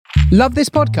Love this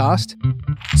podcast?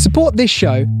 Support this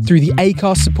show through the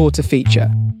Acast supporter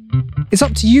feature. It's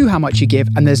up to you how much you give,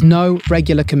 and there's no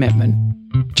regular commitment.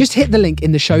 Just hit the link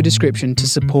in the show description to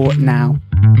support now.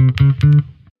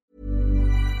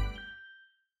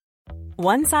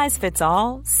 One size fits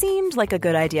all seemed like a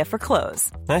good idea for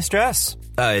clothes. Nice dress.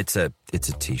 It's a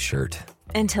t-shirt.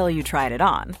 Until you tried it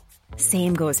on.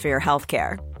 Same goes for your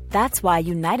healthcare. That's why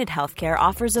United Healthcare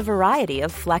offers a variety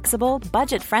of flexible,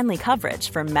 budget-friendly coverage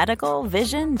for medical,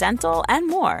 vision, dental, and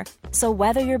more. So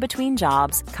whether you're between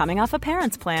jobs, coming off a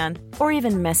parent's plan, or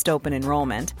even missed open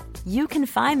enrollment, you can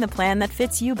find the plan that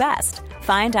fits you best.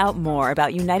 Find out more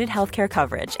about United Healthcare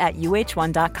coverage at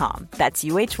uh1.com. That's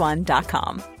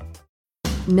uh1.com.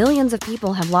 Millions of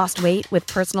people have lost weight with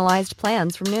personalized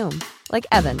plans from Noom. Like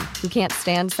Evan, who can't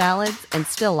stand salads and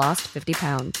still lost 50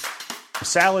 pounds.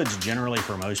 Salads generally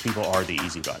for most people are the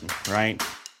easy button, right?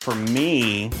 For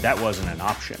me, that wasn't an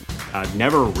option. I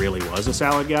never really was a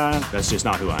salad guy. That's just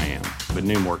not who I am. But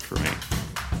Noom worked for me.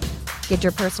 Get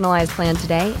your personalized plan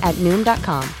today at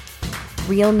Noom.com.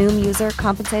 Real Noom user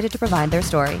compensated to provide their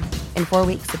story. In 4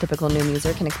 weeks, the typical Noom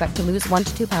user can expect to lose 1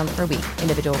 to 2 pounds per week.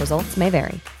 Individual results may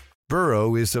vary.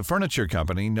 Burrow is a furniture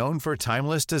company known for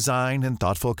timeless design and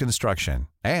thoughtful construction,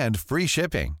 and free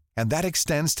shipping. And that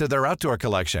extends to their outdoor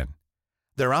collection.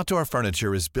 Their outdoor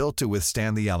furniture is built to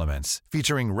withstand the elements,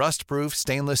 featuring rust-proof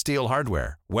stainless steel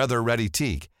hardware, weather-ready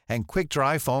teak, and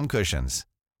quick-dry foam cushions.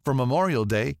 For Memorial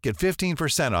Day, get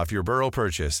 15% off your Burrow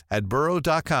purchase at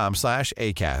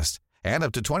burrow.com/ACAST and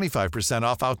up to 25%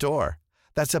 off outdoor.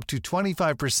 That's up to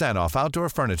 25% off outdoor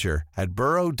furniture at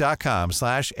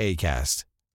burrow.com/ACAST.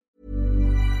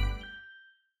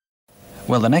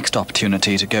 Well, the next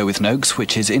opportunity to go with Noakes,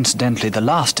 which is incidentally the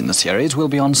last in the series, will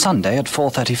be on Sunday at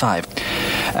 4:35.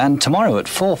 And tomorrow at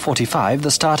 4:45, the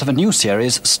start of a new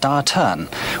series, Star Turn,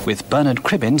 with Bernard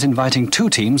Cribbins inviting 2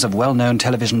 teams of well-known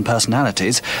television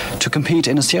personalities to compete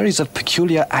in a series of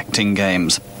peculiar acting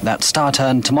games. That's Star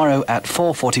Turn tomorrow at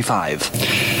 4:45.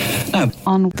 Now,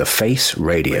 on The Face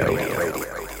Radio.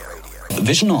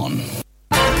 Vision On.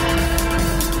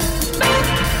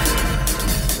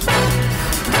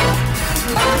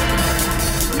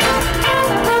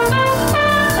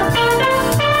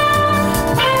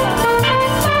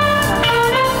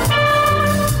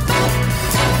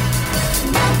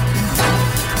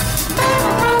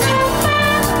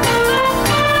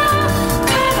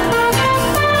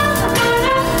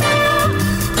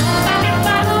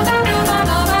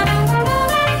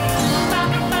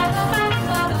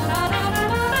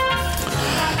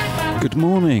 Good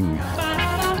morning,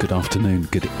 good afternoon,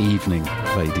 good evening,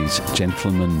 ladies,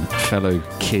 gentlemen, fellow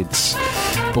kids,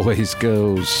 boys,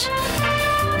 girls,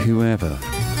 whoever,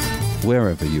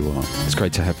 wherever you are. It's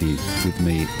great to have you with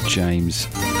me, James,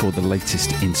 for the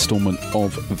latest instalment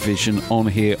of Vision On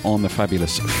here on the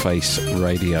fabulous Face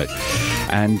Radio.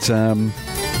 And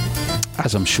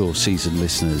as I'm sure seasoned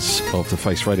listeners of the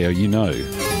Face Radio, you know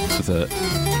that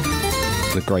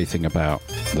the great thing about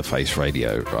the Face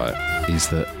Radio, right, is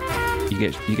that you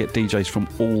get DJs from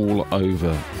all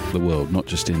over the world, not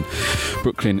just in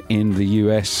Brooklyn, in the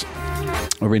US,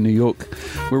 or in New York.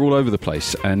 We're all over the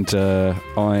place, and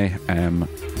I am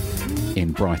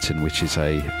in Brighton, which is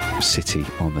a city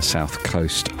on the south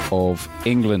coast of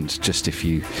England. Just if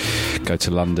you go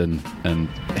to London and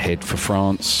head for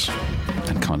France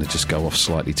and kind of just go off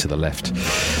slightly to the left,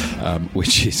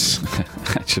 which is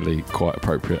actually quite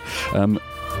appropriate,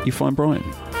 you find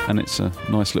Brighton. And it's a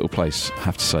nice little place, I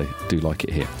have to say. Do like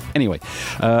it here. Anyway,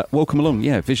 welcome along.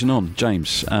 Yeah, Vision On.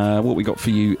 James, what we got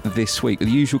for you this week? The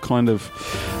usual kind of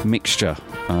mixture,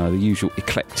 the usual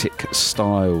eclectic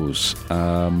styles.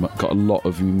 Got a lot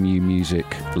of new music,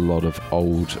 a lot of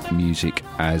old music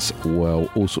as well.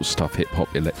 All sorts of stuff,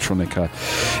 hip-hop, electronica,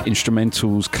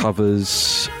 instrumentals,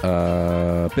 covers,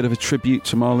 a bit of a tribute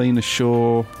to Marlena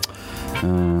Shaw.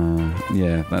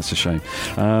 Yeah, that's a shame.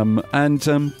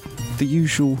 The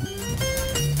usual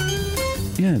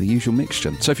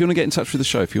mixture. So if you want to get in touch with the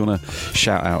show, if you want to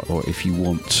shout out, or if you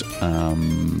want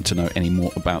to know any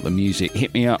more about the music,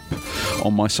 hit me up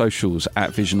on my socials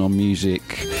at Vision On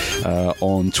Music,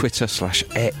 on Twitter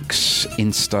 /X,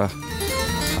 Insta,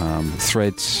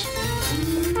 Threads,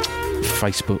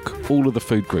 Facebook, all of the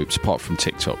food groups apart from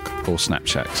TikTok or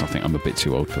Snapchat, because I think I'm a bit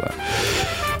too old for that.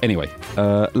 Anyway,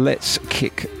 let's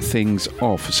kick things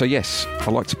off. So yes, I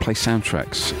like to play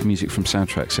soundtracks, music from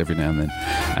soundtracks every now and then.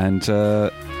 And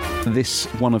this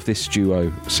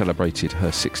duo celebrated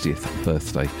her 60th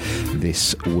birthday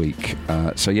this week.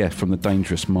 So yeah, from the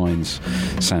Dangerous Minds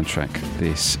soundtrack,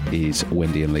 this is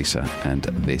Wendy and Lisa, and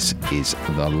this is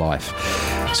The Life.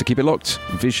 So keep it locked.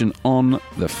 Vision On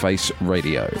the Face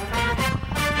Radio.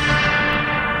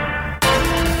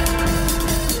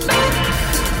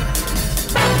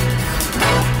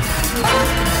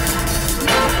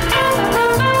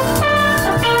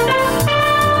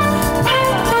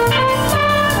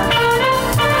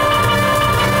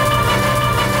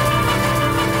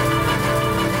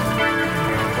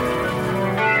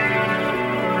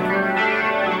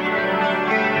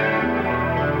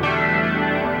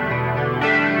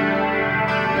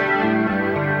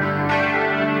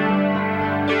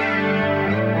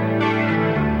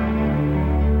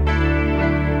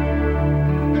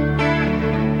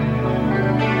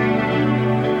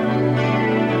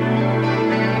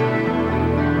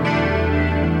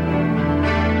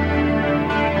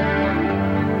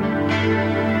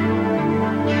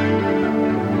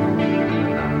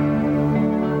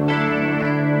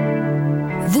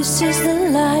 This is the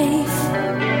life.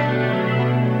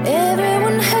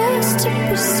 Everyone has to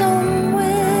be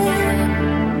somewhere.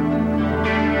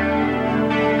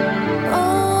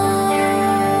 I'm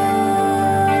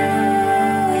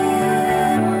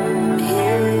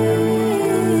here,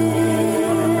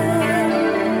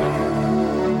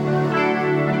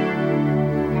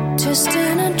 just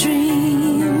in a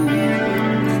dream.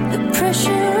 The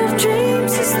pressure of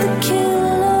dreams is the killer.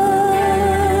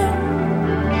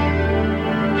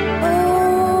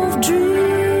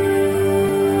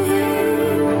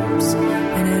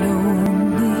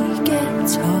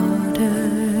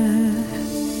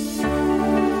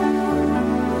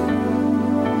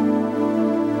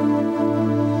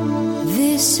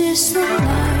 This is the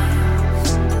life.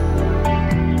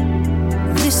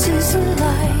 This is the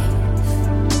life.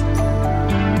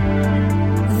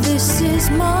 This is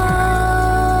my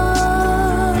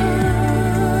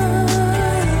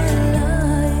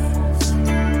life.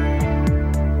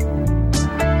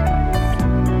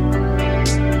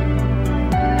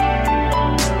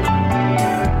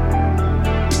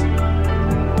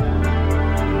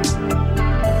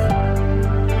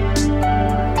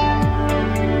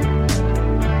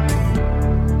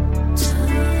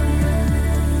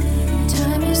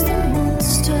 Time is the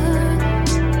monster.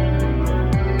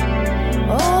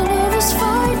 All of us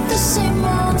fight the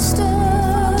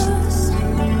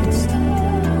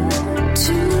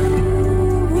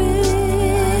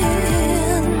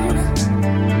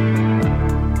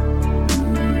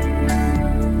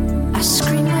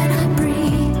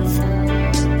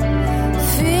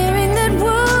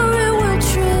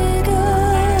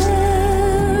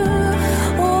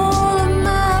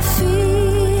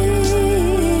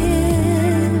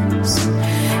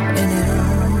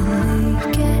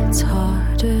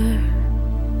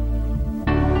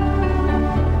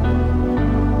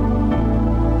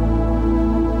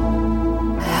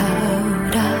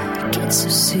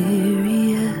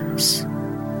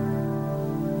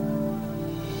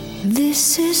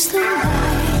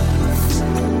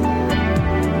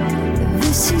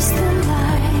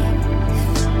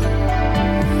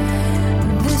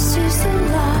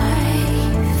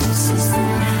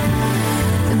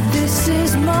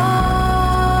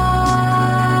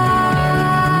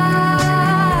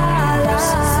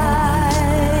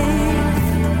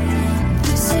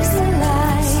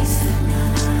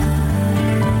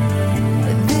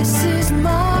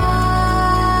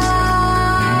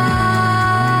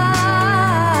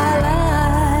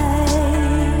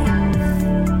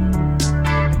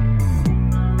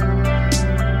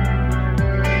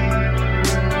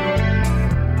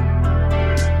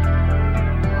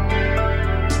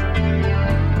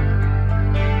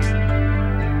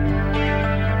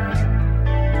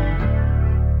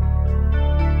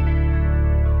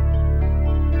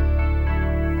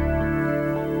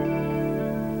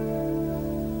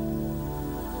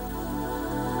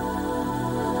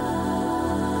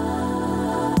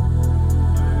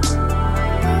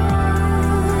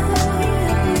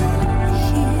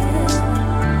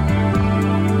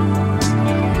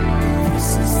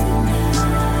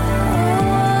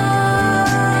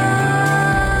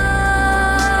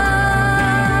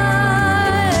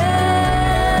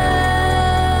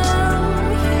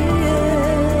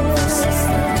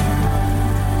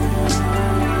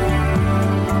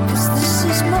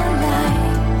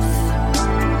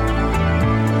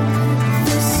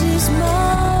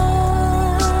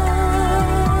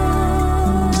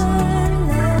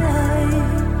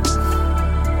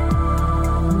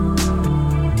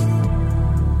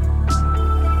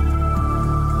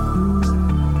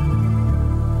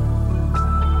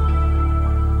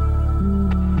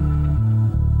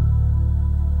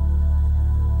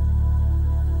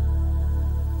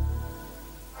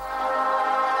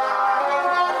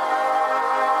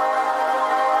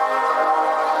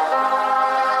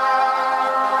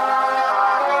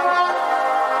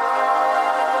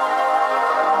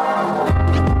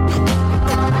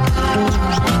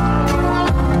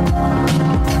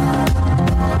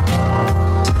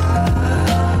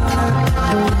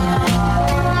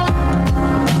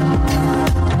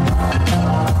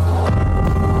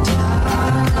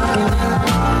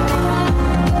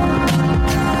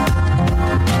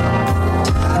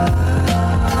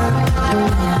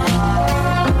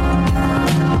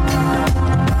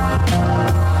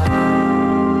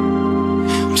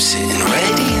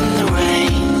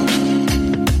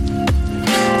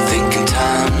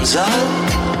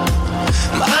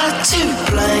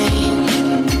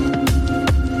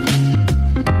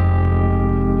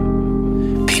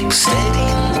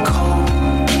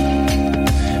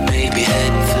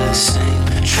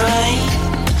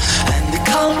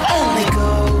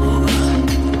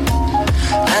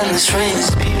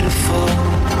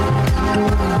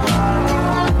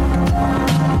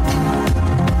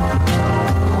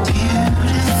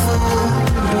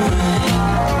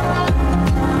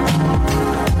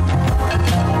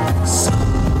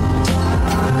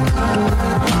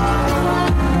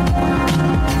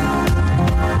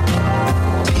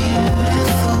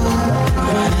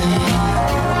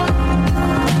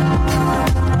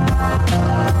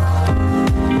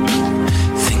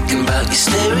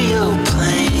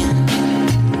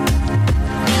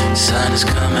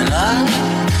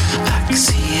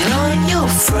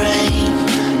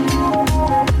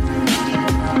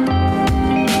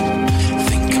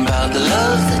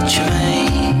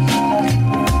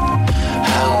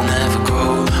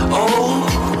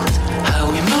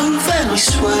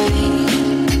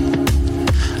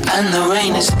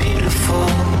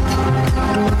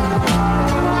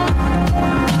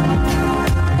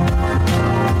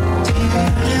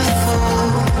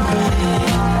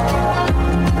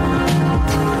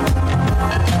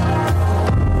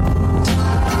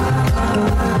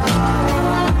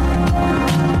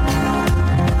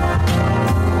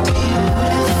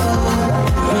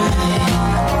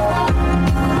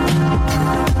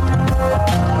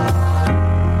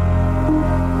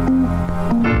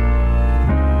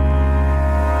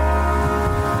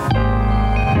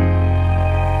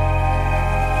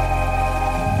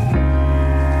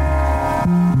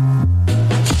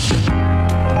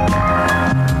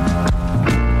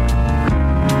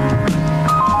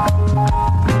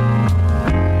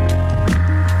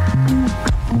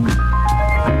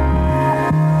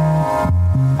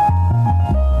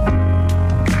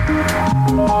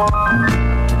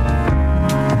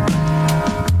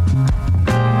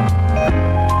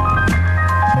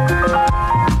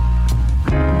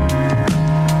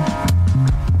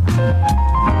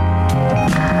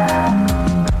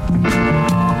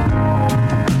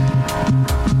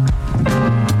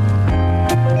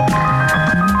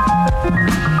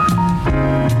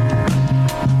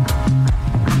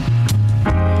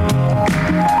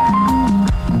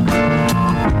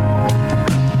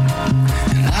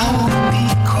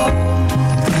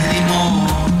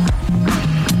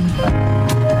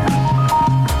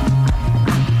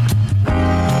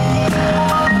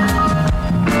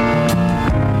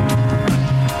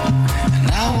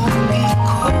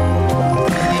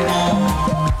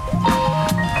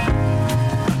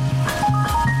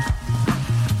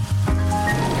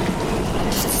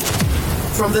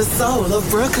From the soul of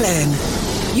Brooklyn,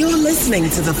 you're listening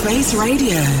to The Face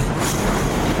Radio.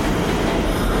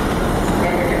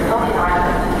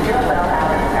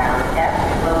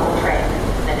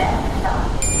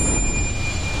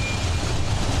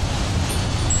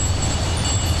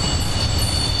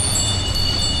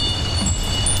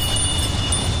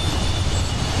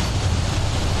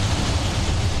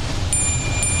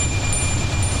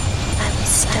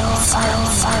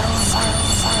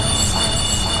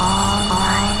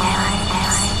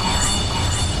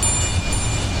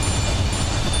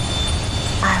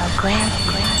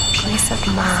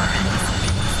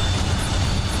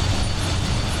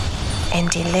 And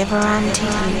deliver unto you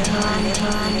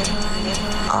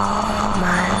all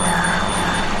my love.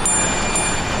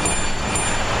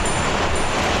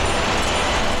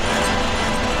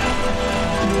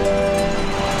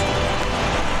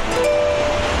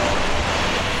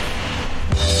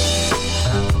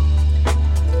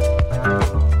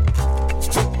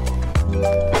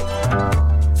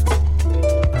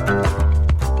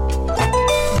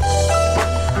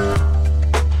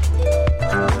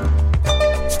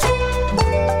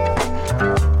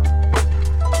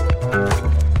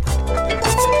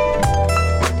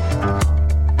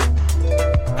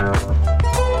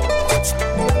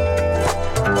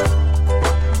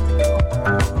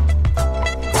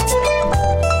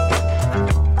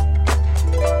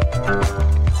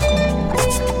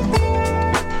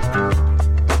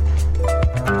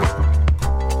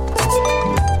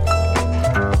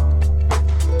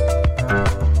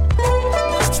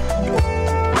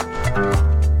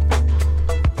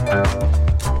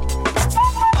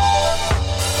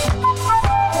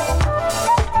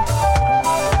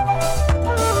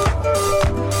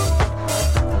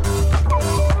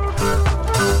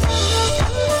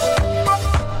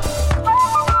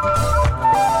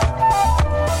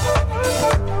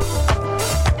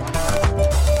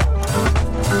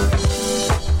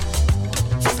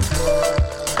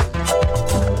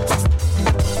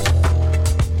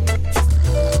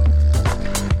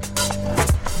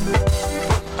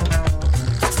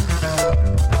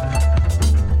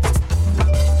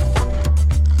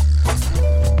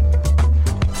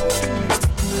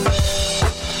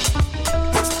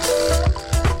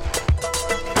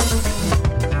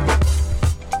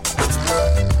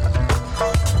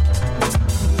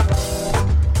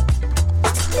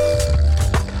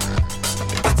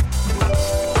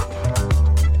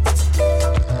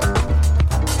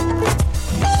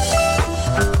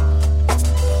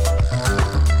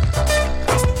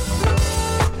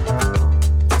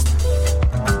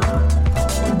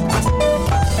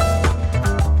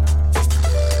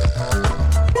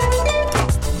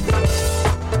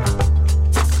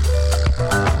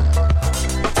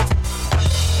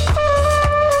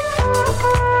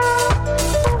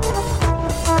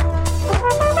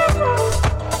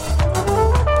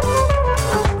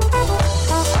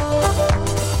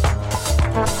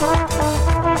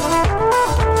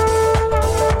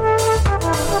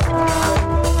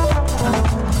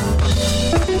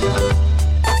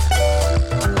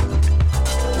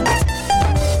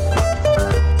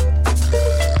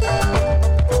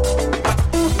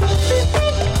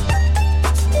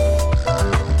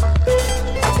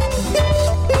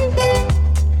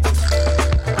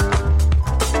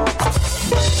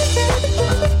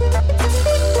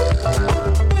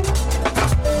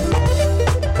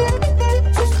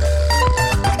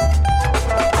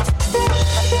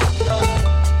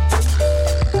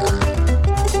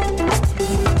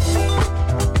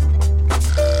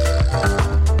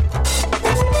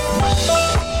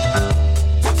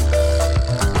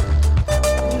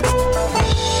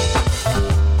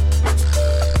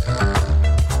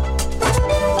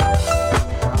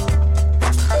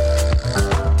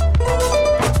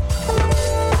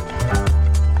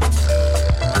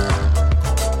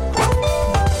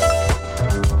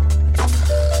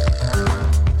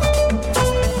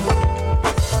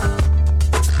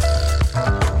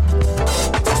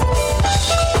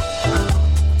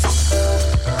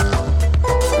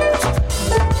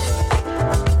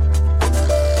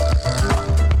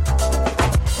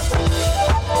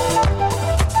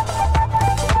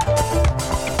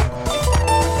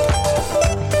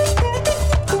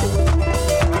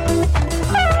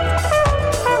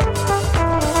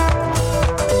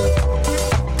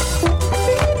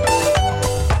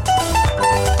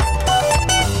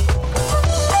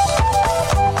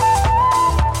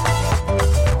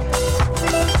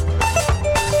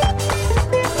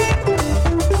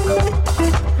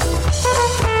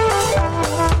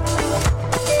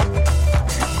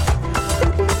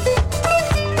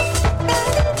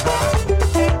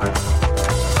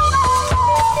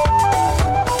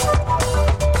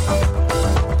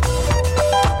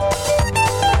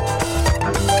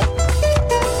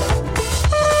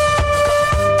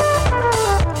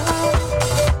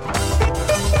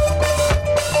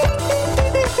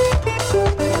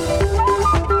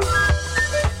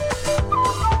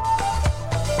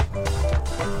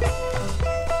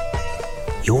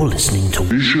 You're listening to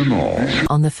Vision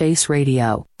on the Face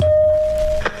Radio.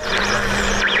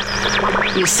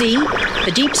 You see,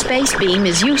 the deep space beam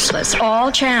is useless,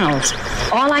 all channels.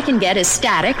 All I can get is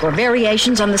static or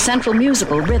variations on the central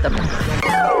musical rhythm.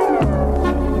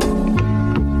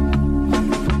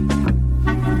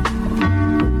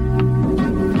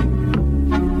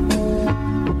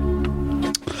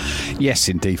 Yes,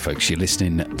 indeed, folks. You're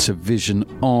listening to Vision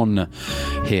On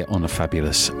here on a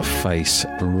fabulous Face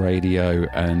Radio.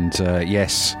 And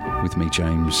yes, with me,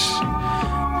 James.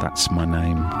 That's my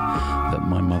name that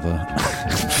my mother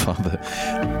and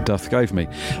father doth gave me.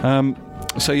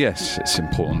 So yes, it's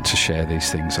important to share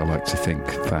these things. I like to think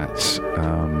that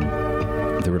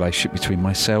the relationship between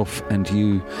myself and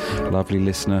you, lovely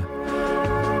listener,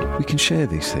 we can share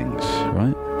these things,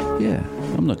 right? Yeah,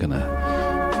 I'm not going to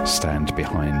stand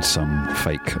behind some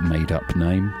fake made-up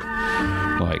name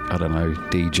like, I don't know,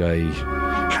 DJ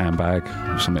Handbag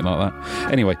or something like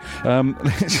that. Anyway,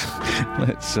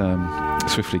 let's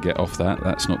swiftly get off that.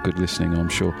 That's not good listening, I'm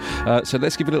sure. So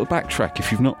let's give a little backtrack.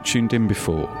 If you've not tuned in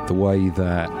before, the way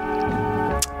that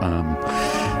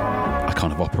I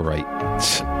kind of operate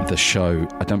the show,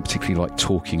 I don't particularly like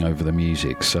talking over the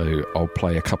music, so I'll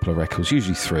play a couple of records,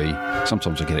 usually 3.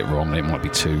 Sometimes I get it wrong, and it might be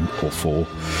 2 or 4,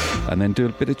 and then do a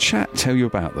bit of chat, tell you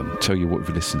about them, tell you what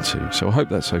we've listened to. So I hope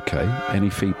that's okay.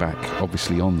 Any feedback,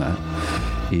 obviously, on that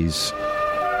is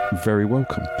very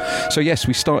welcome. So yes,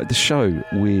 we started the show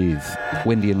with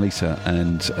Wendy and Lisa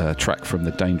and a track from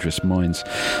the Dangerous Minds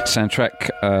soundtrack.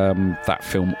 That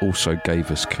film also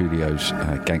gave us Coolio's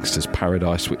Gangster's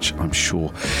Paradise, which I'm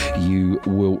sure you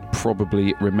will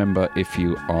probably remember if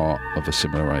you are of a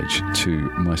similar age to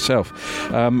myself.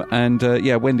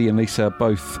 Yeah, Wendy and Lisa,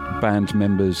 both band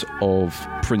members of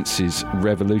Prince's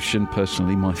Revolution.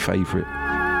 Personally, my favourite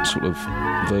sort of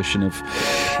version of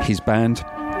his band.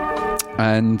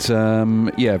 And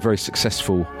yeah, very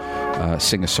successful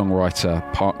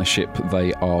singer-songwriter partnership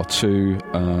they are too.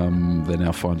 They're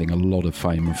now finding a lot of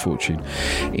fame and fortune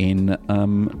in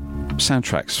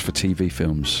soundtracks for TV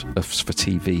films, for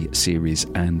TV series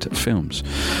and films.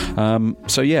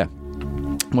 So yeah,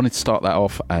 wanted to start that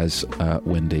off as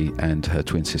Wendy and her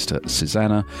twin sister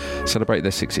Susanna celebrate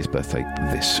their 60th birthday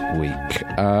this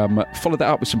week. Followed that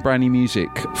up with some brand new music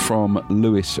from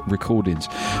Lewis Recordings.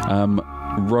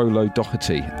 Rolo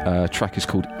Doherty, track is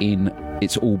called In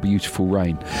It's All Beautiful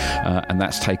Rain, and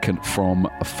that's taken from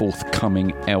a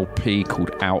forthcoming LP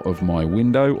called Out My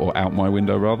Window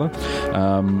rather.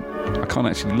 I can't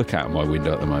actually look out of my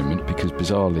window at the moment because,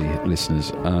 bizarrely,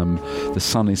 listeners, the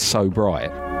sun is so bright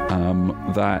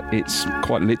that it's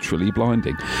quite literally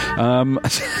blinding.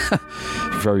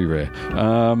 Very rare.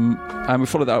 And we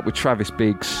followed that up with Travis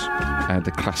Biggs and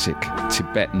the classic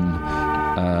Tibetan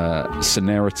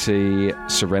Serenity,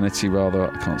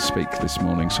 I can't speak this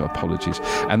morning, so apologies.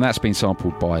 And that's been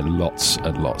sampled by lots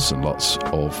and lots and lots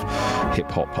of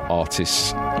hip-hop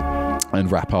artists and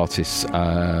rap artists,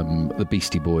 the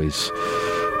Beastie Boys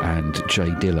and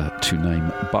Jay Dilla, to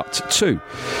name but 2.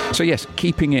 So yes,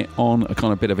 keeping it on a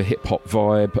kind of bit of a hip-hop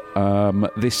vibe.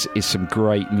 This is some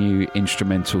great new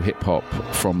instrumental hip-hop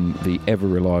from the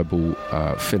ever-reliable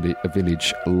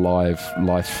Village Life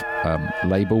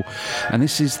label. And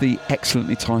this is the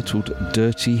excellently titled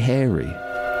Dirty Harry.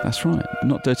 That's right,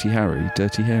 not Dirty Harry,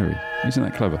 Dirty Harry. Isn't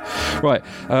that clever? Right,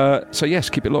 so yes,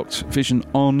 keep it locked. Vision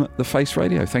on the Face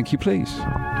Radio. Thank you, please.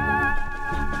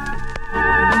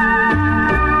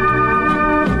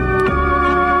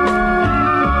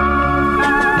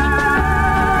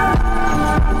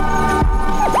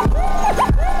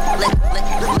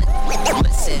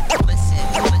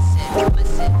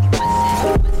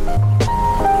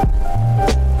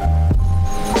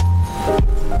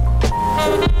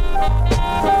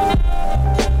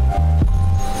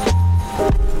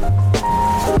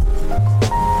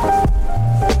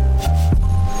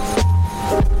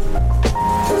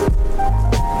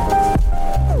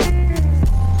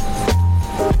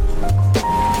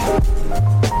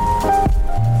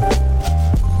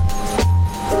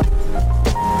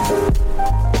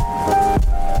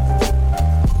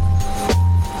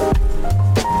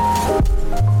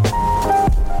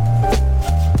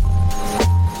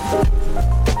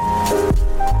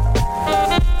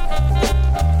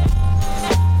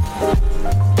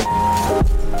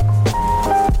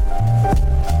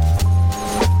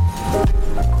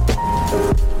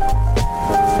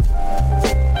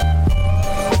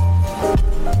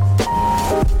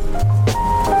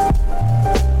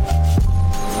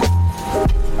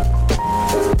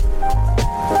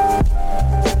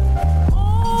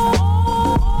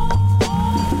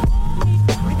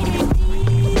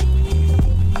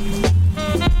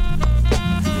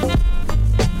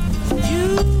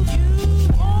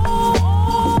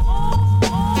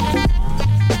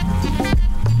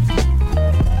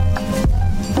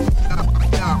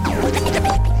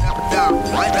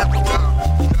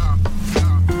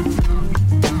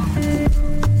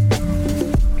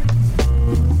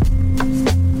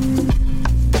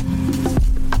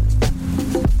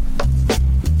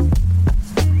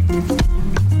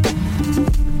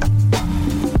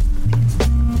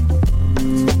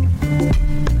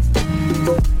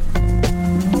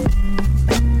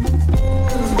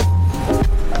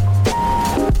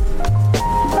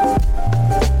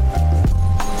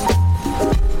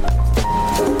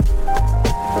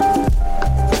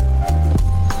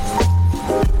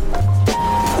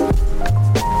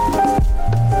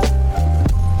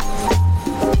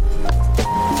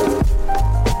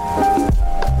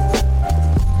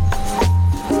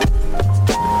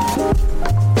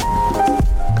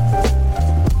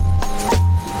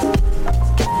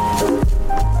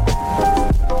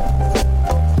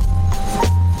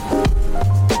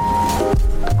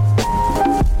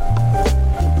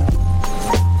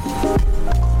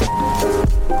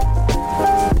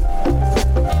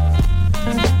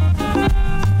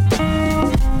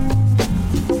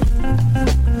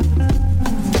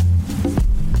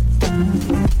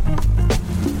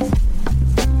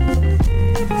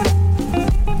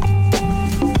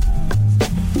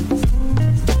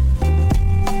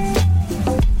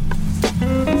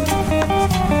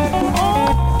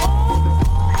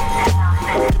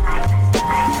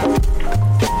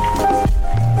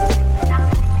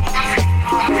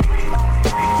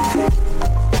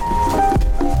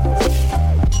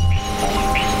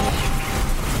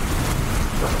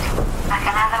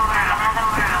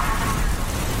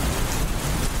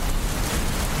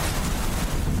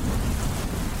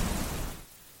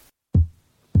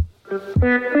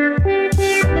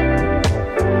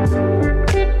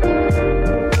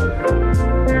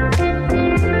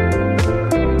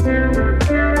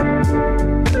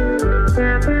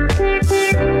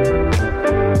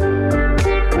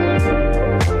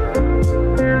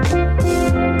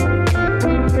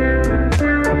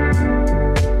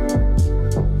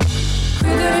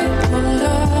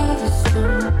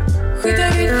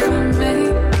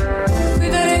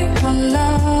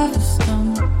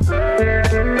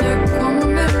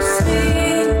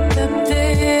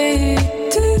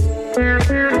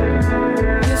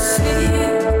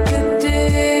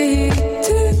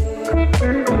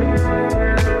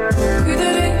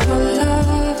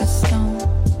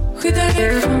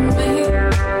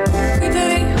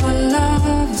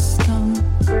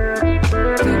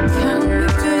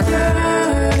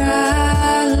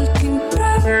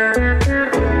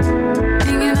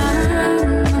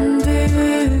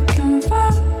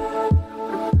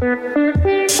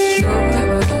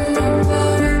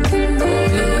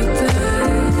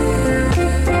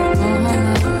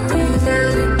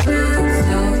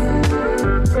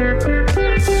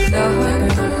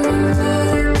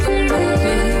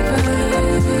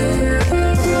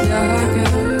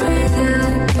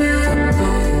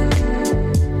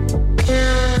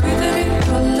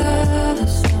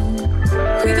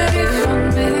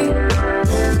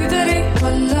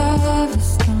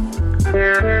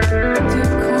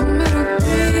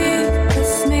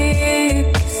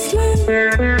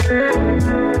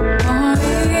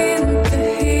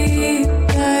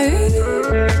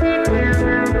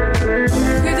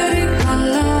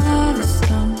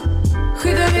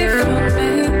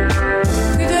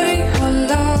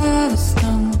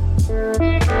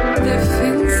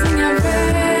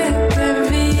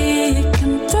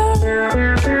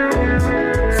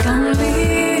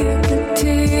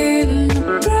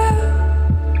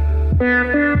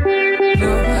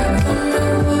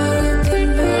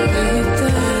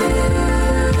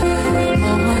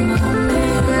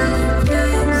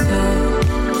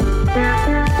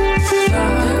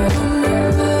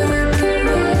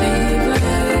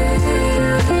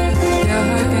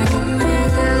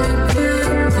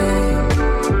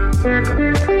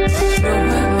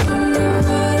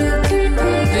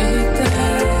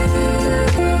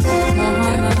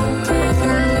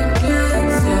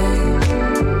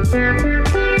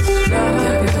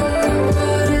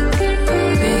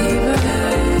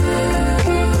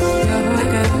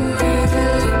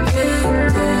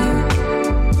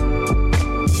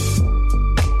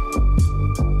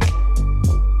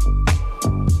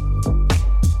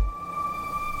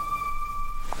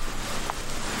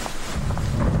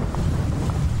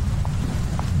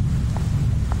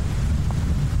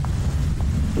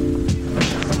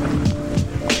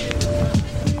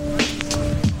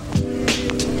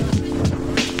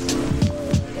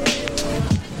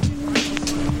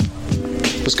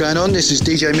 What's going on? This is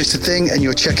DJ Mr. Thing and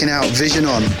you're checking out Vision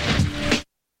On.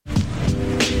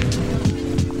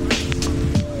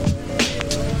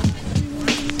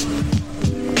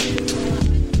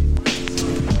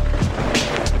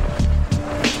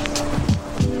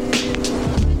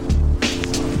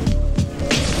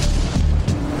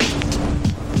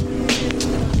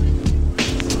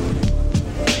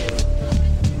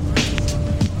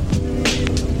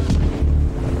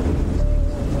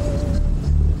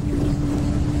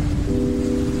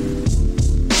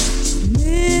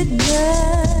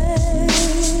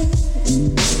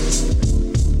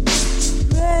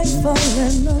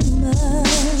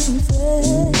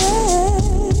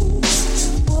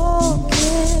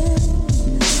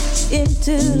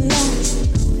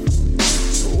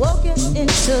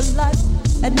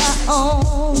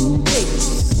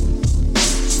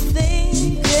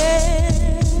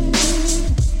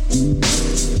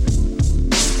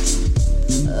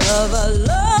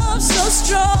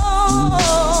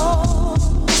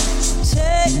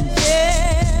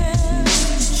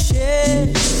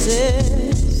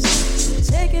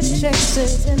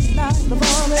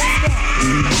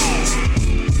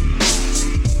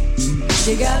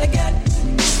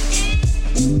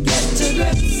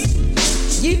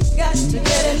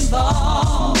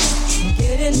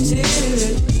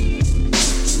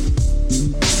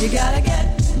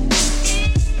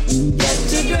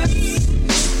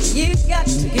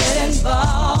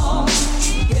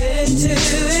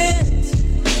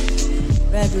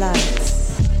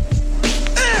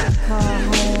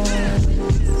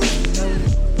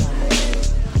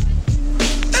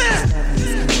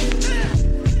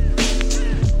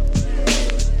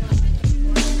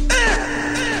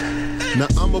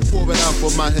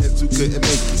 couldn't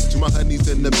make it. To my honeys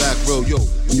in the back row, yo,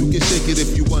 you can shake it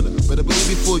if you wanna, better believe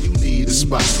before you leave. the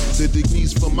spot. The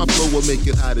degrees from my flow will make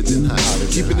it hotter than hot.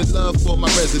 Keeping the love for my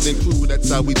resident crew,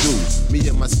 that's how we do. Me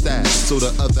and my staff, so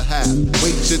the other half.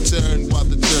 Wait your turn while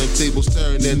the turntables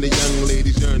turn and the young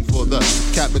ladies yearn for the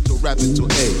capital A.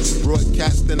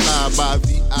 Broadcasting live by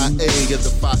VIA at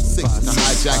the 5-6 to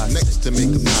hijack next to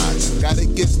make them high. Gotta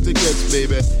get the grips,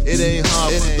 baby. It ain't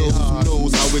hard for those who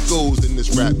knows how it goes in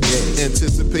this rap game.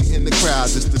 Anticipating the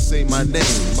crowd just to say my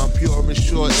name. My pure and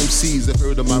short MCs have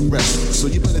heard of my rep, so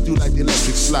you better do like the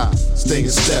electric slide. Stay in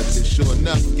step and sure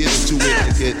enough, get into it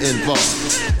and get involved.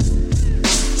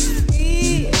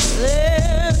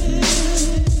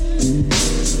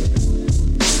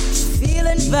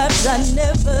 Feeling vibes I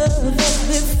never felt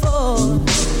before.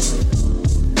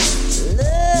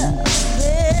 Loving,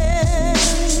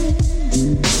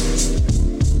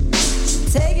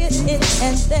 taking it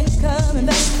and then coming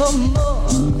back for more.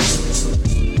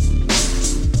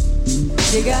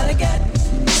 You gotta get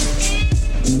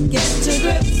to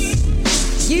grips.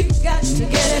 You got to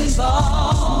get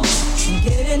involved,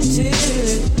 get into it.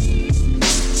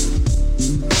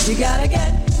 You gotta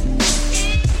get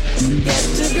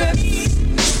to grips.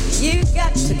 You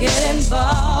got to get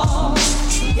involved,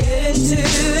 get into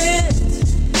it.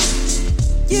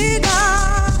 You got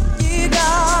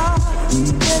to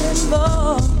get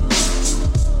involved,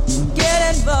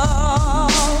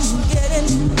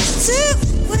 get into it.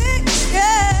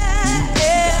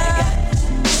 Yeah.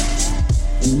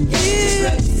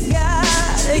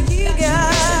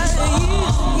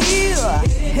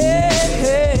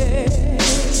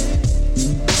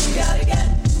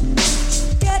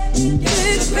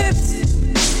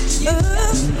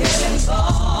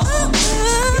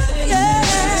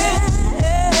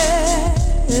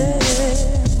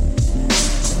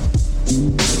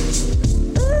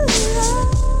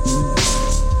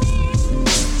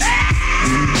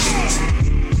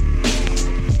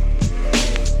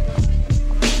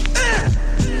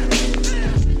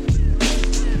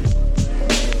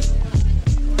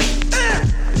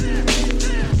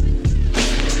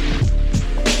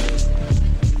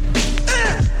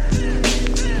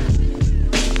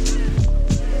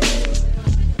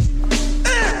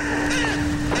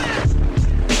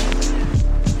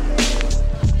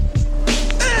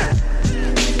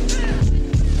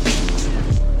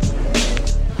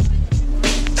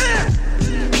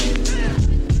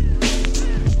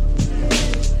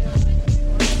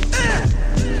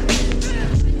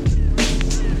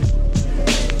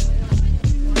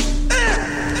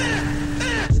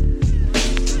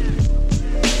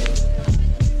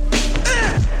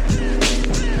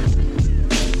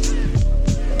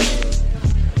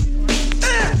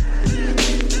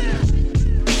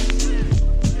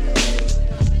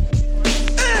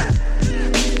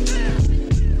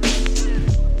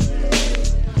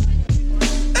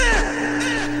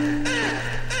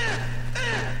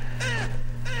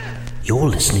 You're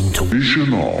listening to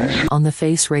Vision on the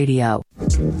Face Radio.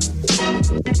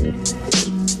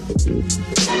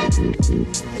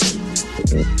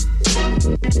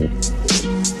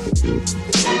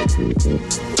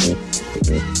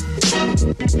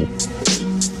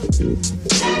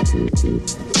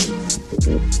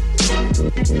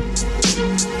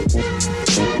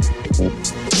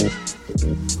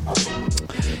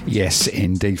 Yes,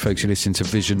 indeed, folks. You listen to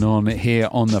Vision On here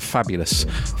on the fabulous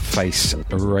Face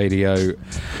Radio.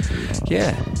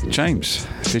 Yeah, James,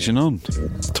 Vision On.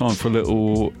 Time for a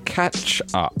little catch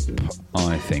up,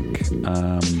 I think.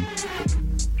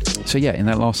 So yeah, in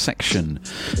that last section,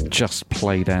 just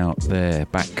played out there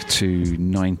back to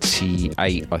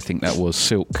 98, I think that was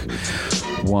Silk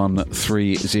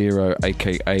 130,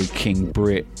 aka King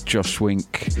Brit, Josh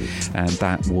Wink, and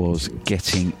that was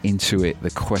Getting Into It,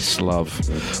 the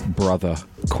Questlove Brother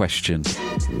Question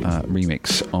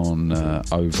remix on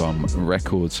Ovum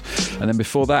Records. And then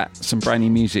before that, some brand new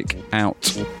music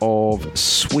out of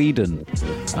Sweden.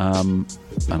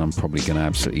 And I'm probably going to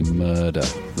absolutely murder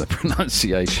the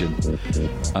pronunciation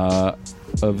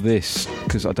of this,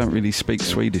 because I don't really speak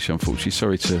Swedish, unfortunately.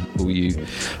 Sorry to all you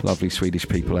lovely Swedish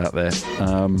people out there.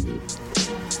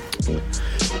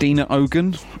 Dina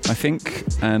Ogun, I think,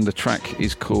 and the track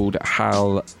is called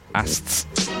Hal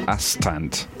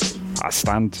Astand, I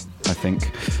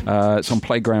think. It's on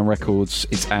Playground Records.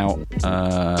 It's out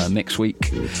next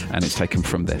week, and it's taken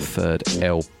from their third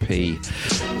LP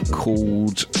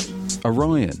called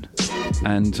Orion.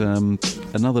 And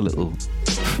another little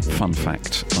fun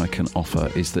fact I can offer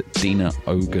is that Dina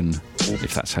Ogun,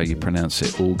 if that's how you pronounce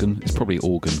it, organ, it's probably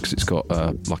organ because it's got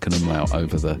like an umlaut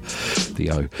over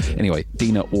the O. Anyway,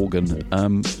 Dina Organ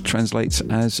translates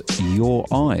as your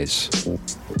eyes.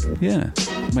 Yeah,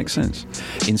 makes sense.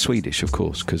 In Swedish, of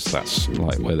course, because that's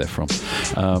like where they're from.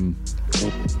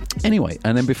 Anyway,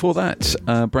 and then before that,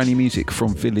 brand new music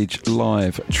from Village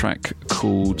Live, a track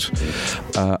called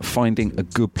Finding a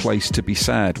Good Place to Be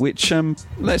Sad, which,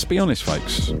 let's be honest,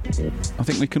 folks, I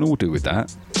think we can all do with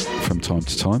that from time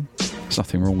to time. There's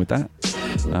nothing wrong with that.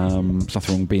 There's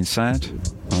nothing wrong with being sad.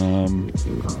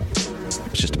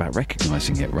 It's just about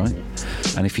recognising it, right?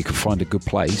 And if you can find a good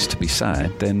place to be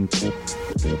sad, then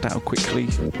that'll quickly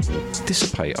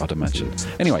dissipate, I'd imagine.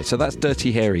 Anyway, so that's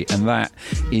Dirty Harry, and that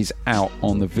is out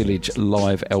on the Village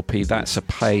Live LP. That's a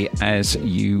pay as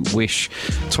you wish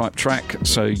type track,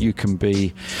 so you can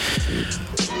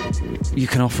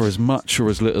offer as much or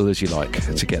as little as you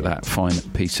like to get that fine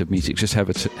piece of music. Just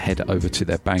head over to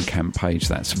their Bandcamp page.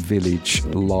 That's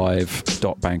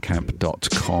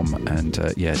villagelive.bandcamp.com. And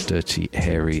Dirty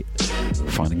Harry,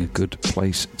 Finding a Good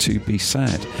Place to Be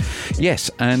Sad. Yes,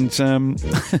 and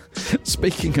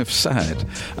speaking of sad,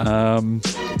 I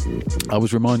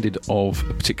was reminded of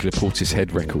a particular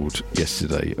Portishead record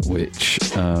yesterday, which,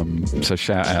 so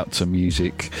shout out to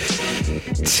Music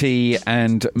T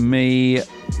and me.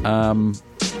 I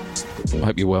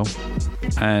hope you're well.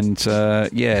 And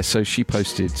so she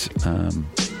posted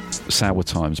Sour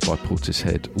Times by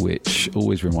Portishead, which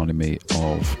always reminded me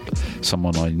of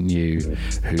someone I knew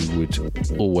who would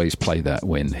always play that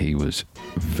when he was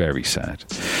very sad.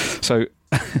 So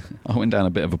I went down a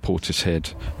bit of a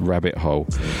Portishead rabbit hole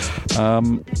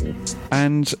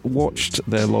and watched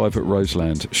their Live at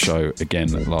Roseland show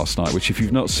again last night, which if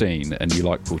you've not seen and you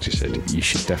like Portishead, you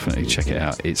should definitely check it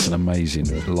out. It's an amazing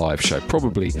live show,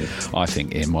 probably I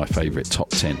think in my favourite top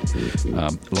 10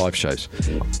 live shows.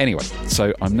 Anyway,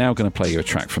 so I'm now going to play you a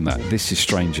track from that. This is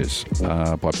Strangers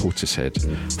by Portishead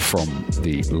from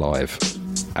the Live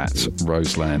at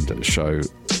Roseland show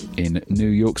in New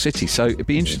York City. So it'd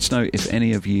be interesting to know if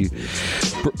any of you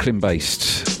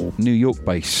Brooklyn-based, New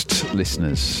York-based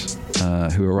listeners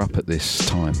who are up at this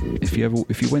time, if you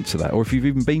went to that, or if you've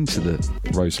even been to the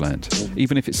Roseland,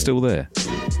 even if it's still there,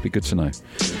 it'd be good to know.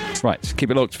 Right,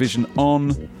 keep it locked. Vision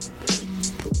on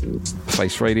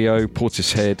Face Radio,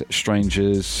 Portishead,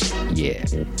 Strangers, yeah.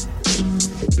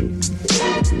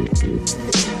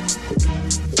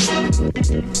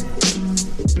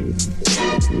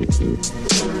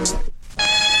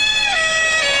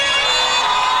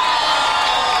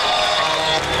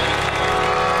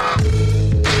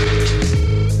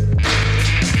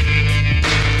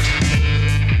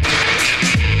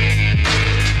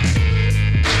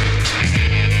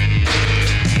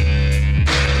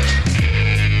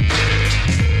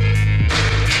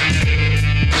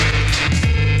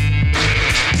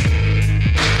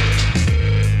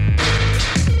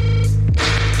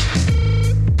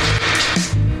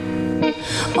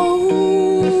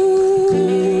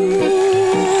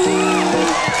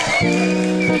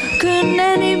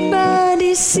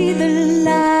 See the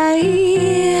light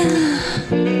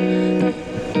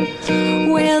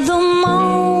where the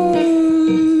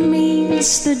moon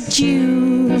meets the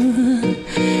dew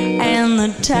and the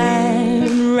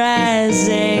tide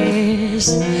rises.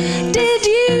 Did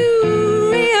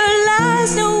you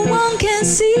realize no one can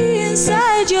see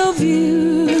inside your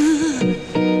view?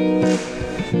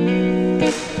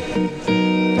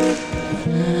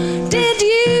 Did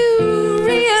you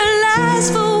realize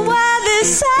for why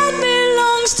this side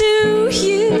belongs to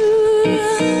you?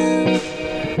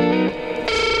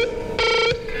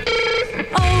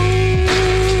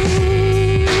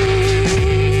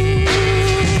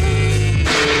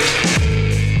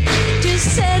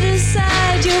 Just set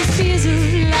aside your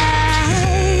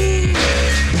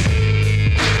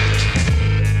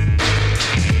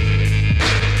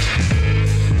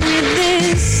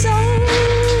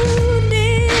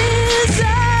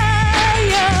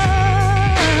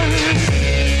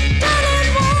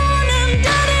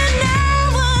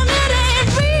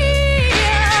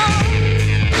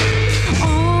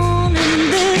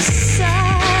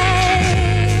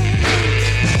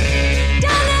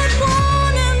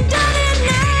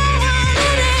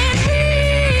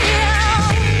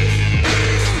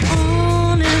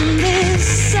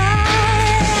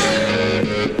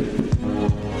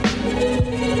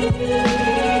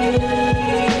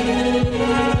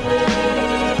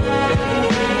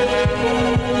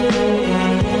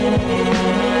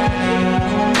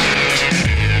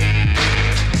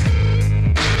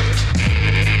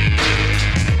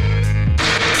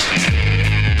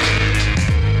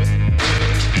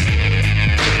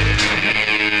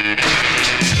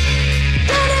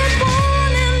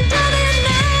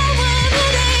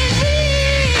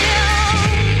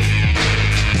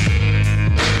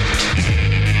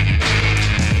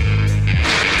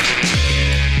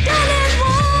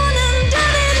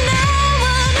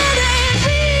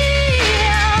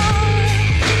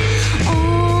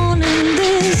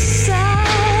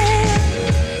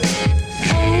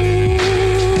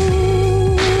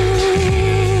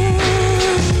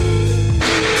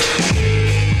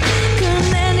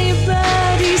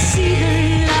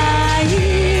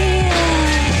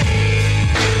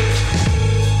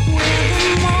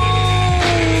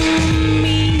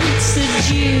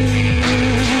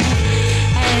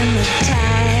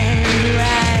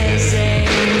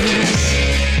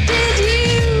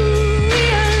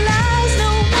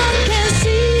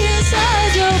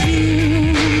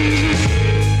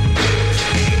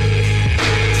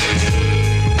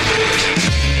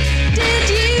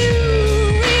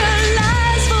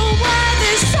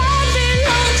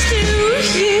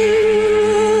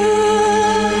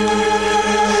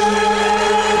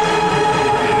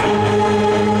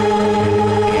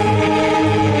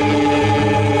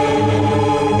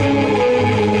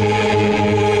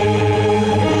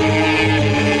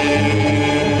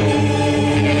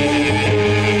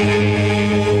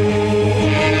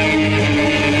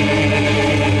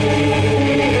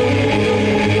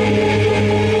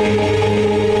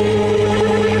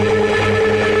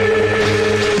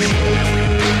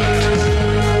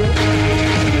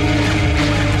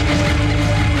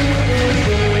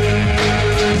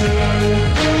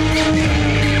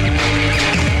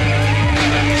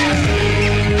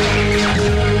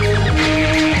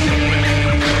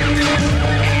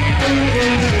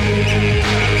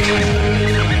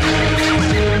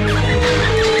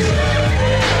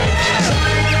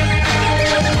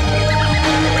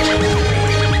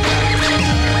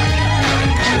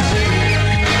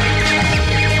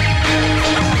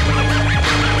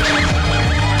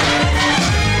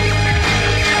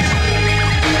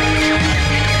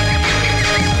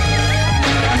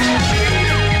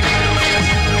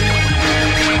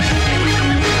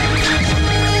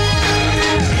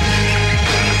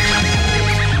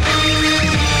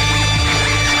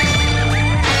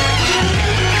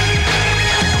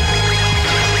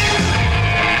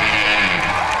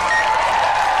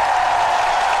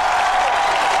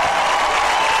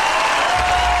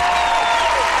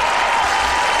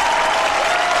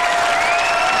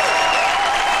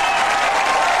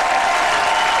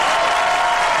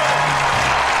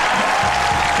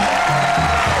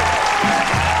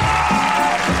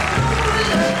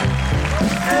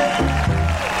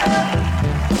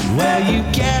Well, you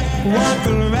can't walk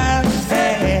around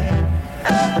and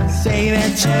say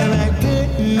that you're a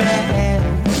good man.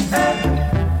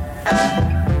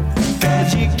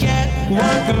 'Cause you can't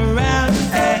walk around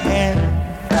and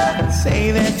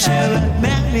say that you're a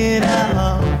man at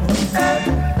all.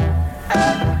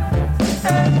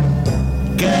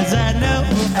 'Cause I know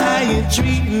how you're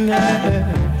treating her.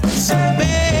 So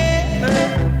bad,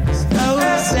 so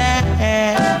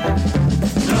sad.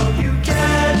 No, you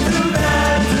can't do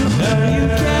that to her. No, you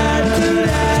can't do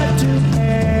that to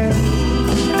her.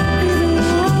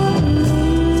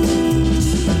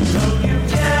 No, you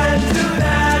can't do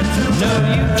that to her. No,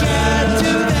 you can't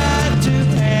do that to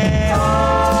her.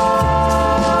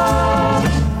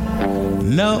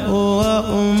 No,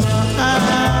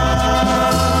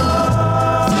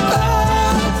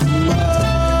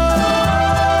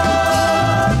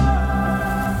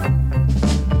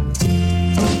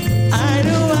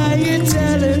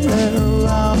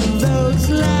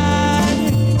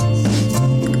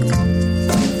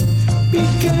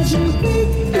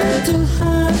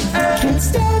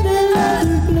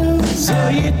 so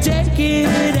you're taking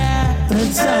it out on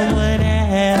someone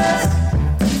else.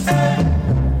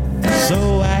 So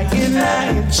why you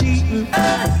lying, cheating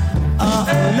all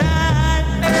night?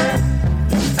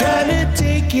 Gonna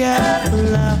take your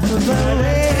love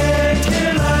away. Take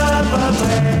your love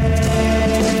away.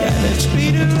 Gotta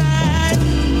treat her right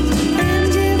and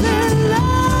give her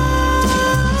love.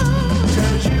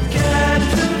 'Cause you can't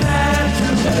do that to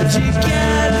her. 'Cause you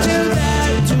can't do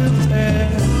that to her.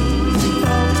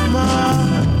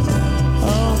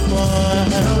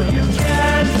 No, you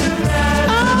can't do that.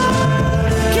 Oh,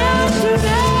 can't do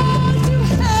that to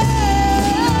her.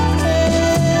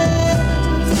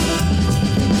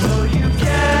 No, you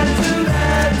can't do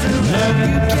that to her. No,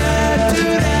 you can't do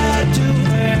that to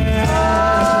her.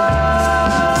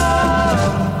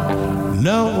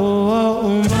 No,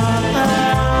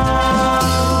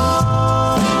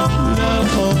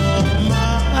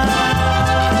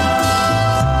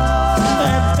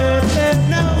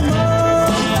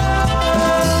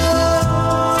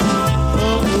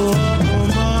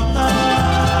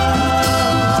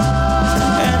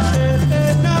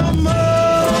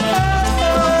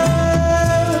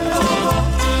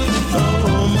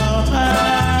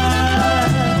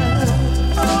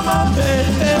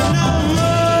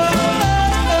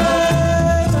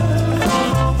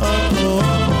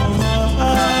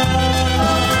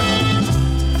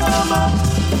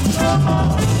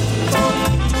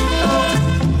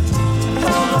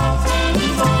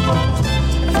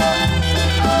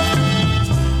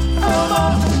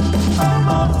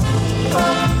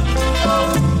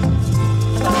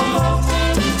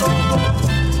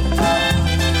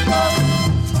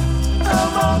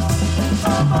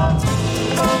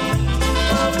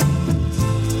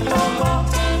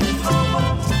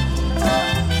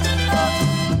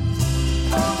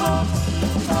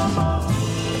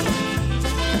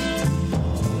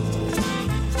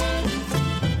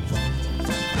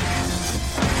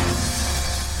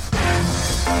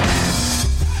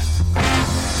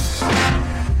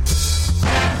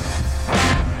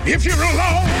 If you're a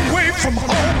long way from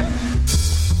home,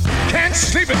 can't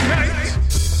sleep at night,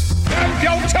 grab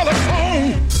your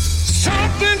telephone,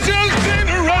 something just ain't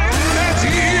right, that's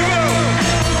evil.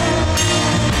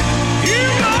 You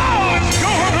know what's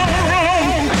going on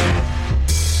wrong.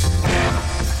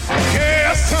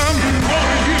 Yes, I'm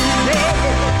warning you,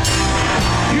 brother,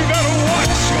 you better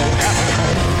watch your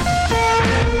appetite.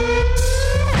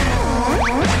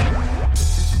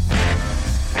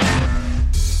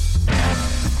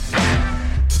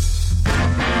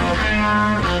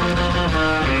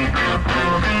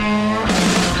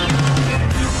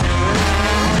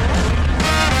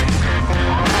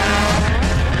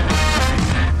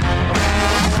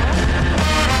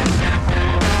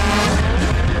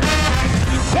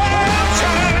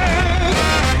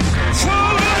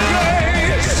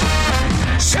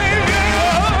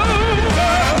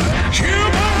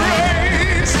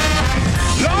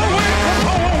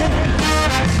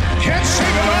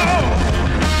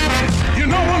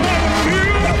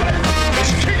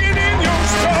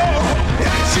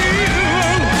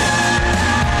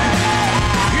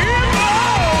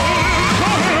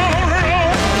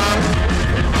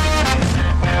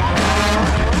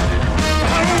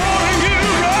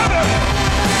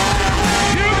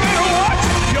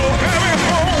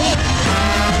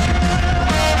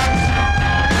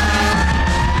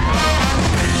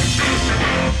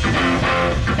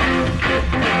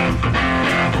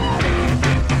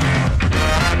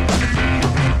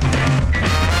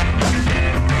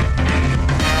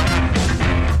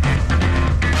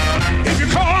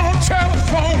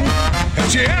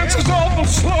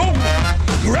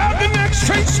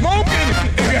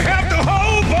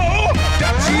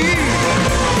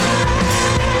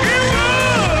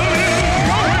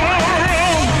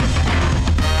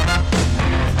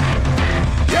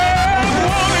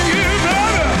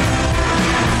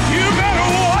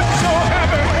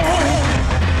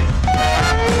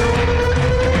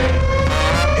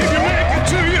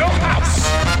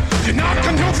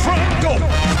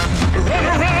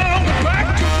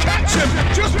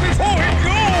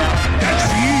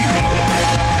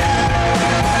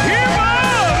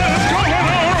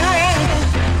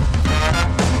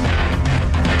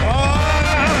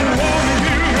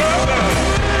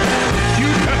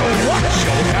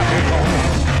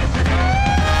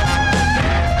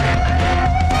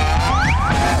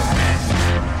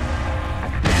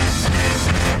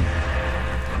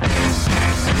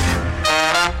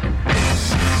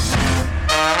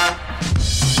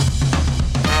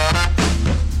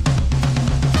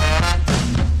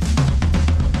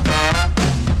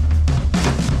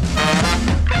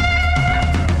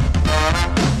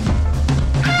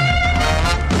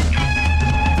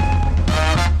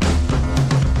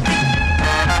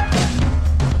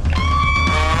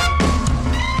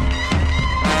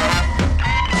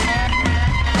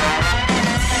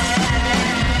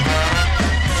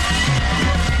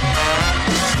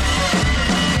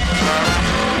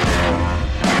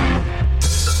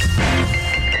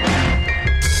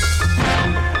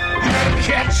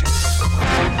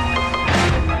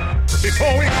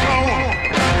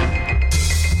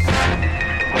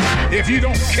 you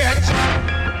don't catch,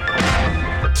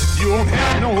 you won't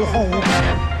have no home.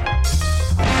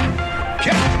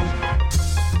 Catch it.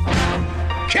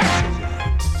 Catch it.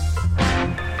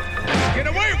 Get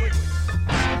away with it.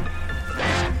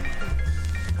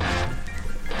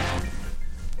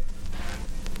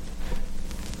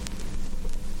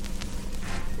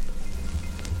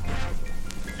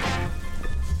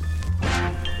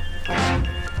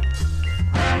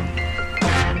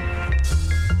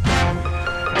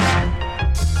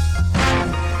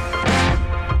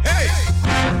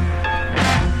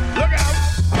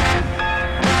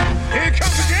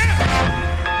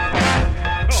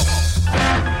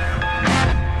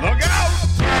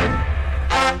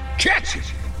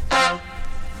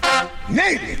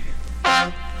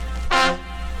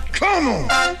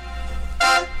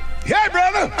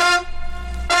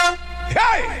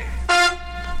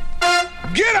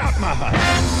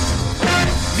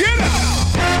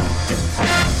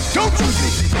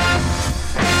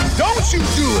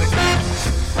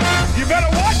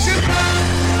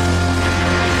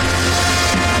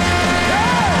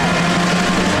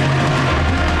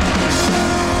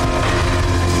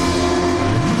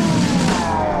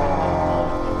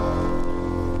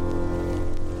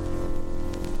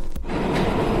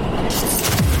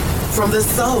 From the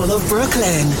soul of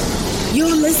Brooklyn,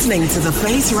 you're listening to The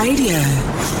Face Radio.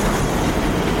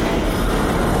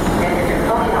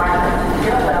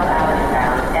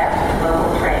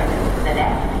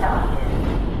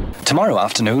 Tomorrow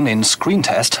afternoon in Screen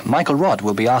Test, Michael Rodd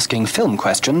will be asking film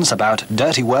questions about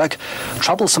Dirty Work,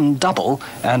 Troublesome Double,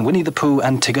 and Winnie the Pooh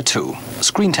and Tigger 2.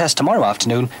 Screen Test tomorrow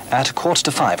afternoon at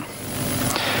 5:15.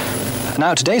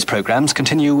 Now today's programmes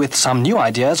continue with some new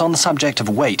ideas on the subject of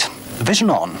weight. Vision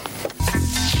on.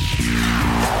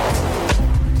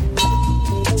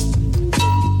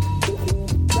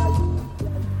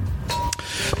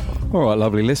 All right,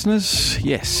 lovely listeners.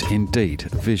 Yes, indeed.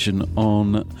 Vision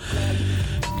on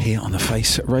here on The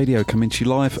Face Radio, coming to you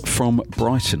live from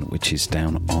Brighton, which is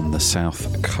down on the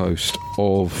south coast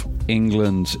of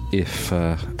England. If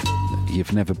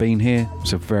you've never been here,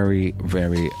 it's a very,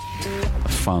 very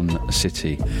fun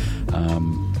city.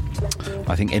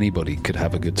 I think anybody could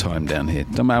have a good time down here.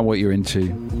 Don't matter what you're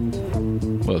into.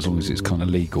 Well, as long as it's kind of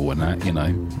legal and that, you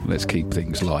know, let's keep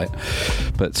things light.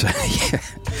 But, yeah,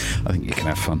 I think you can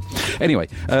have fun. Anyway,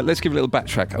 let's give a little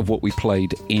backtrack of what we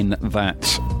played in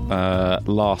that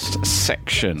last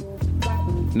section.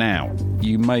 Now,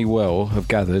 you may well have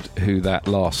gathered who that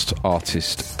last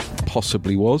artist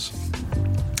possibly was.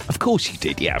 Of course you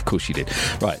did, yeah, of course you did.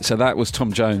 Right, so that was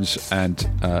Tom Jones and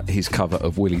his cover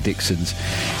of Willie Dixon's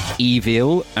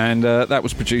Evil, and that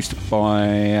was produced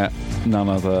by none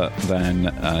other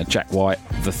than Jack White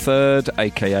III,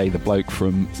 aka the bloke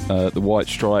from the White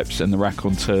Stripes and the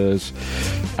Raconteurs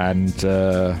and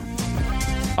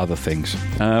other things.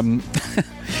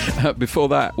 Before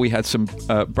that, we had some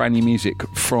brand new music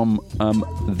from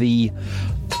the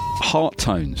Heart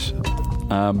Tones.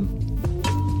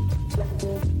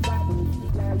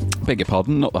 Beg your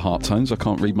pardon, not the Heart Tones. I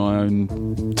can't read my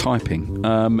own typing.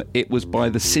 It was by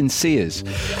the Sinceres.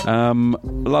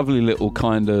 Lovely little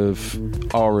kind of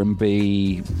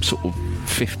R&B sort of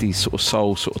 50s sort of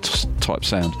soul sort of type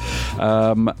sound.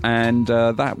 And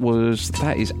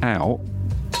that is out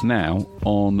now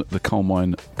on the Coal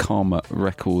Mine Karma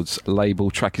Records label.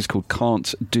 Track is called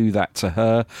Can't Do That to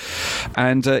Her.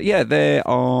 And yeah, they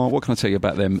are, what can I tell you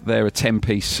about them? They're a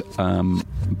 10-piece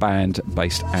band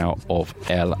based out of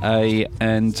LA,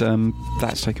 and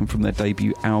that's taken from their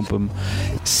debut album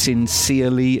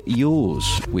Sincerely Yours,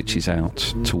 which is out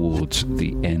towards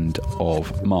the end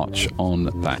of March on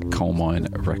that Coal Mine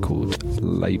Record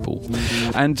label.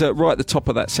 And right at the top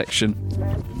of that section,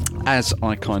 as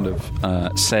I kind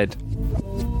of said,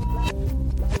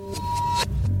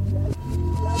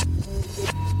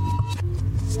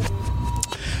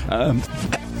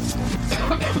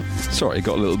 sorry,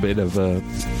 got a little bit of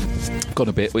got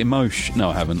a bit emotion. No,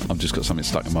 I haven't. I've just got something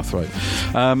stuck in my throat.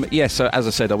 Yeah, so as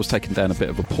I said, I was taken down a bit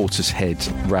of a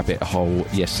Portishead rabbit hole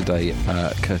yesterday,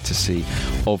 courtesy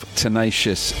of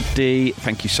Tenacious D.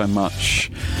 Thank you so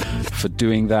much for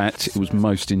doing that. It was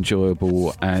most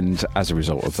enjoyable, and as a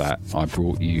result of that, I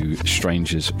brought you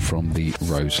Strangers from the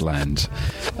Roseland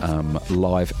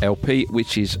live LP,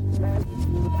 which is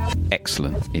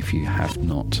excellent if you have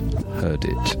not heard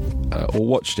it or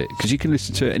watched it, because you can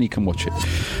listen to it and you can watch it,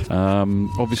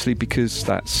 obviously, because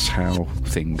that's how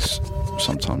things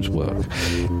sometimes work.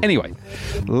 Anyway,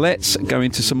 let's go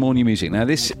into some more new music. Now,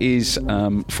 this is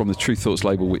from the True Thoughts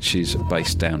label, which is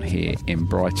based down here in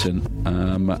Brighton,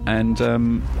 and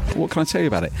what can I tell you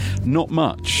about it? Not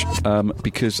much,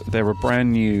 because they're a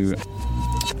brand new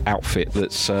outfit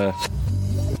that's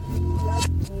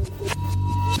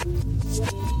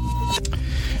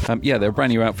they're a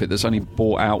brand new outfit that's only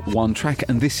brought out one track,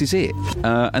 and this is it.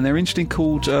 And they're interesting,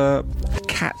 called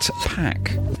Cat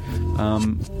Pack.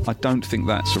 I don't think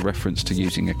that's a reference to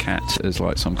using a cat as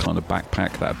like some kind of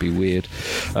backpack. That'd be weird.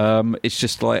 It's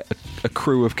just like a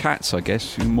crew of cats, I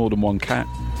guess. More than one cat.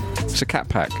 It's a cat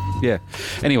pack. Yeah.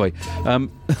 Anyway,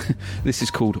 this is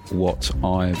called What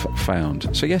I've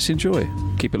Found. So yes, enjoy.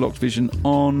 Keep it locked, Vision,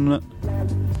 on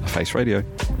Face Radio.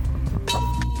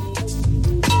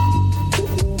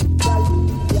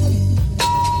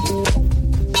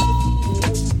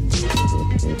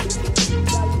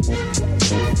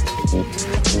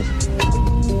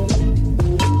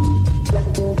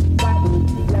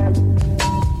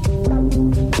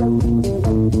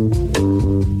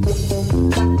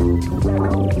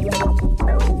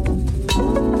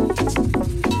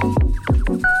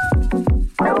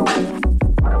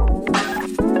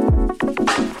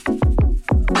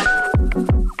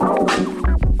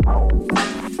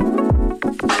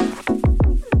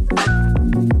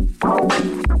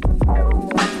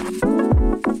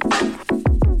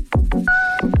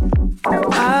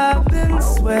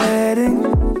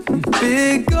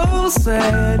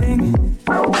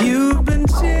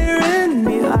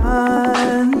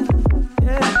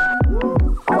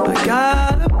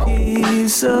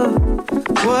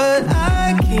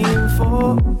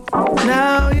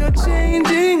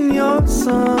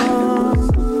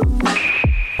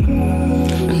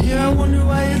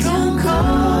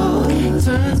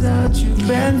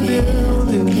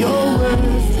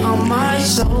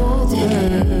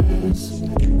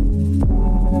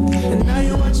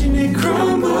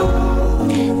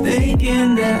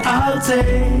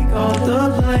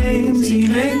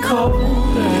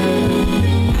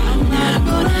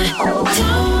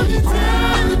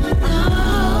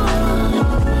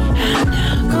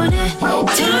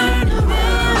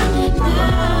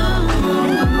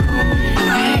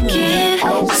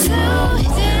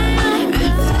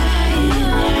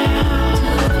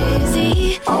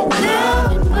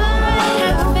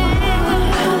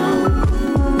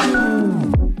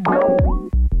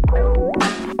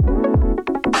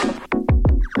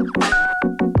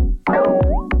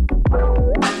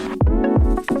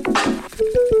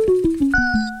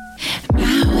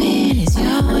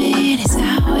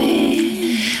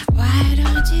 Why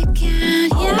don't you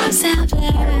count yourself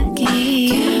out?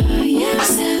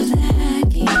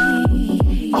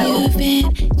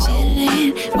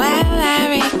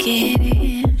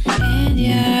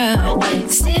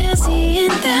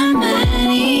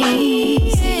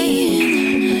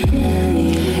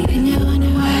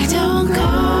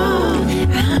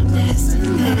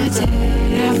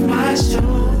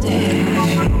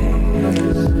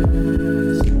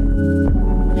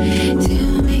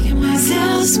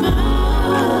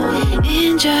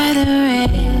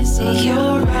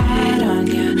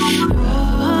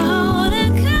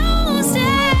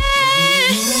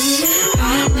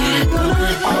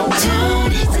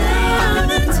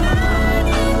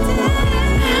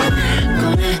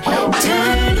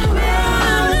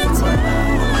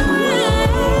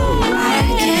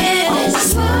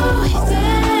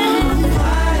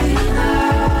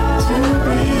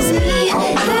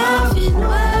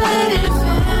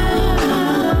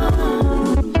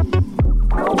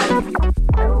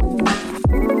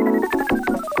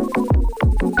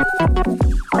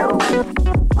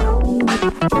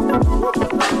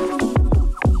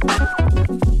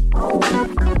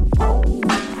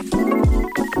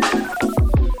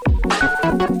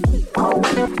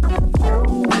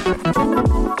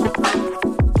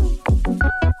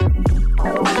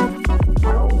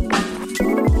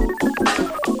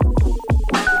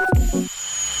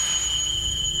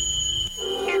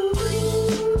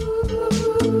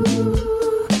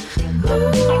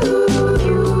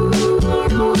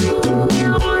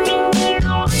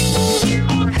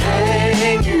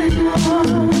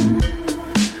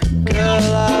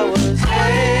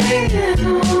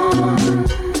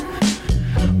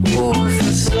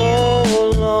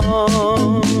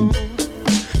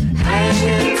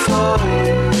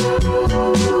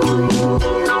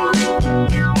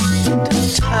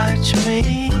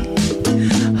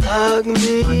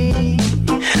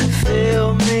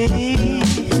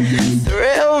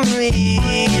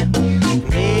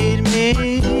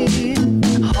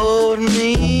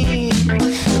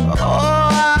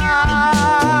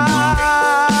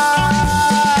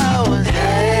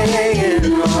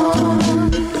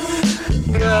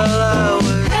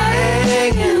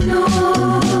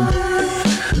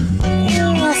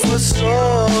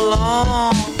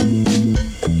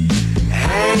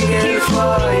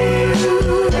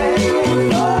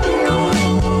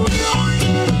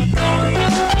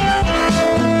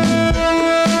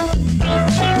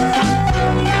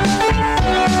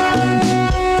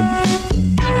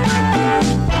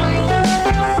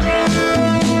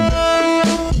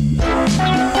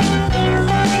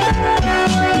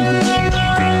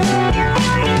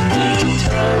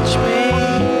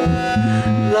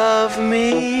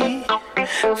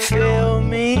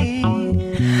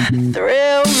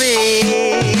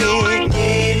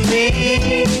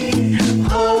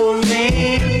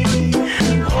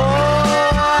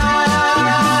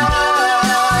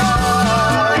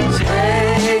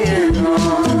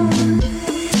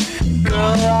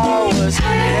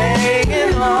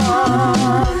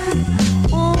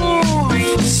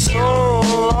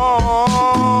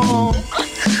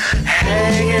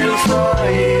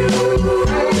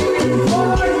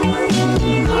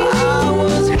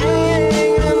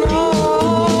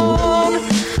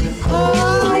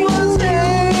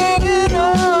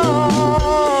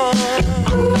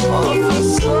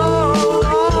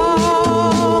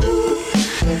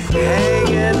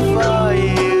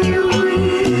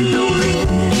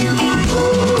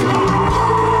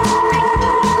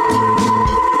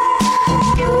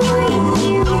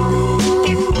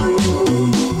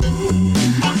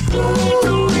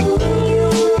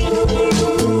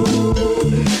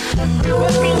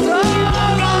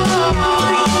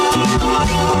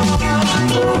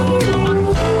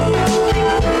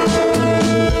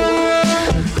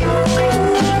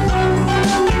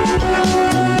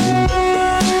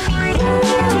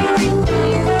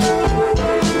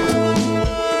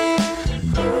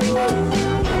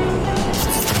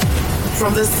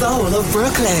 the soul of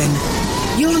Brooklyn.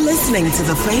 You're listening to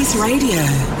The Face Radio.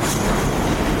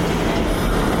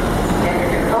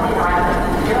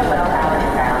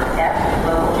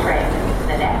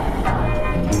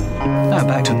 Now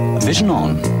back to Vision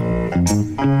On.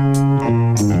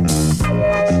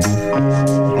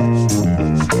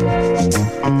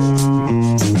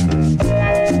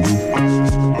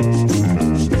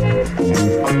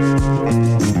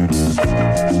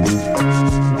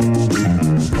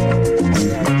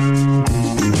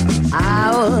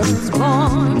 I was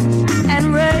born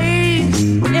and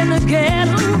raised in the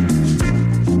ghetto.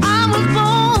 I was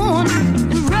born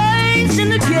and raised in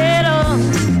the ghetto.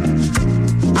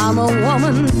 I'm a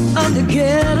woman of the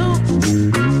ghetto.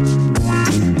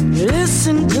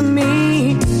 Listen to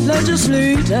me,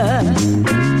 legislator.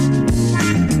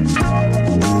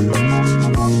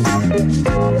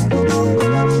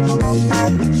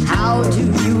 How do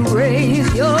you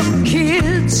raise your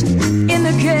kids in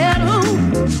the ghetto?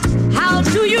 How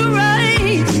do you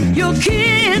raise your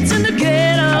kids in the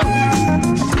ghetto?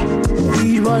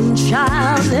 Feed one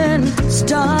child and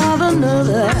starve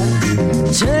another.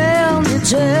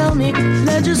 Tell me,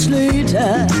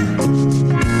 legislator.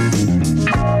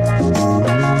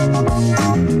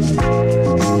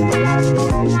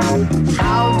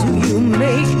 How do you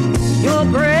make your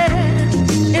bread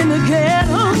in the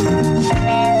ghetto?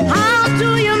 How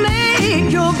do you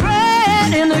make your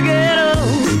bread in the ghetto?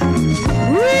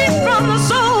 Read from the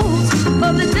souls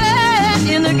of the dead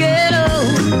in the ghetto.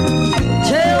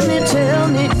 Tell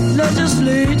me,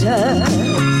 legislator.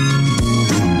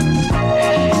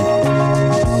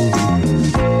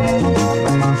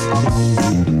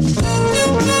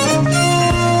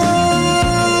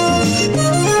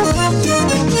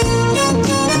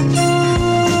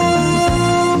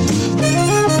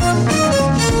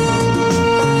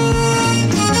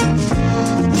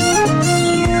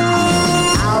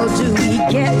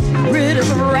 Rid of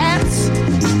rats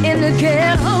in the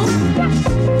ghetto.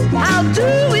 How do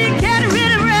we get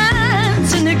rid of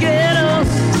rats in the ghetto?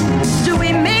 Do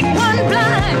we make one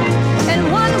black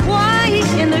and one white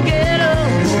in the ghetto?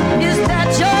 Is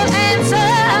that your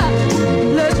answer,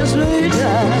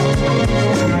 legislator?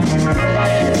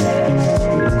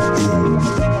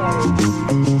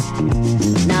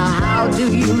 Now how do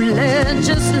you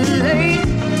legislate?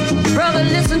 Brother,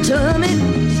 listen to me.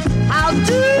 How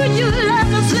do you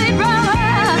legislate, brother?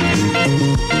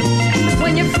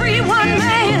 When you free one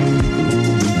man,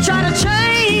 try to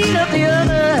chain up the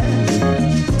other.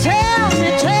 Tell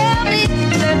me,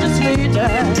 legislator.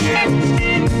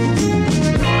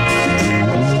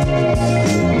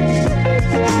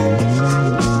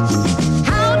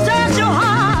 How does your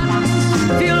heart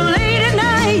feel late at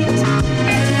night?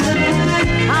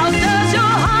 How does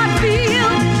your heart feel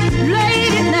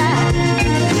late at night?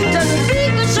 Does it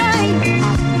beat the same?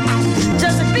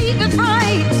 Does it beat the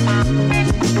fright?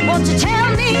 Won't you tell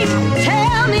me,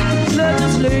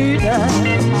 legislator?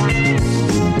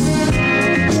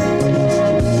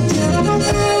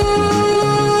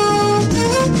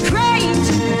 Great,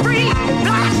 free,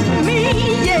 black me,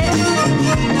 yeah.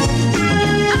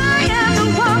 I am the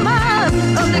woman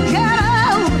of the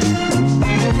ghetto.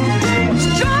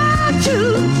 Strong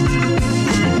too,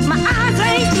 my eyes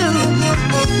ain't blue.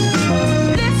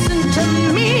 Listen to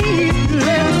me,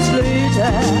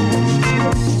 legislator.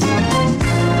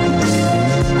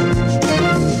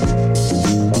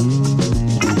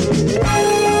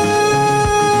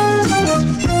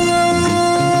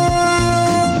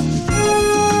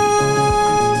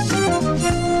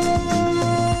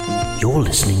 You're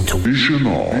listening to Vision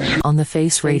on the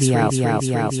Face Radio.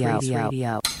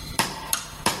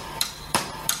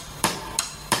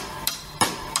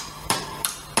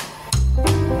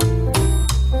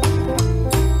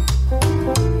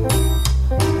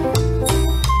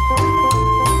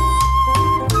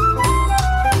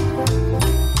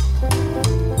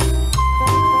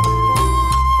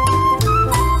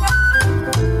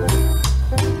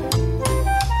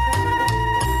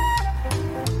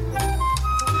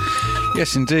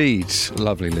 Yes, indeed,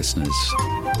 lovely listeners.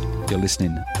 You're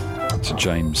listening to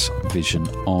James Vision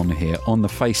On here on the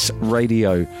Face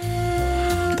Radio,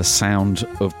 the sound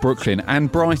of Brooklyn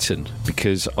and Brighton,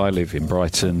 because I live in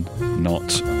Brighton,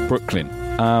 not Brooklyn.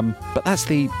 But that's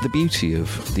the beauty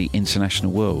of the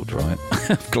international world, right?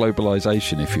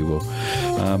 Globalisation, if you will.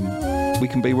 We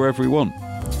can be wherever we want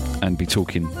and be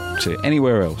talking to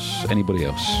anywhere else, anybody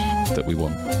else. that we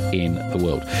want in the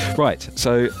world. Right,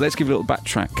 so let's give a little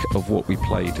backtrack of what we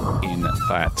played in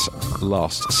that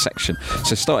last section.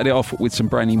 So started it off with some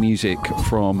brand new music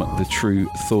from the True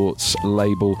Thoughts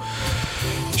label.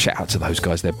 Shout out to those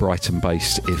guys, they're Brighton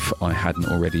based if I hadn't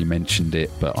already mentioned it,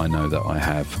 but I know that I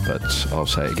have, but I'll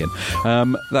say it again.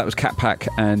 That was Cat Pack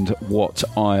and What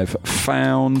I've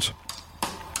Found.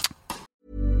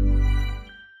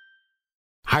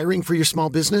 Hiring for your small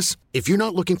business? If you're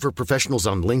not looking for professionals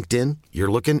on LinkedIn, you're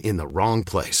looking in the wrong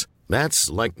place. That's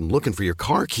like looking for your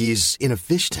car keys in a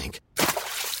fish tank.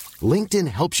 LinkedIn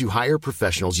helps you hire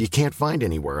professionals you can't find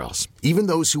anywhere else, even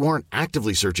those who aren't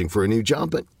actively searching for a new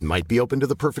job but might be open to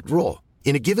the perfect role.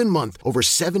 In a given month, over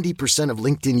 70% of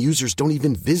LinkedIn users don't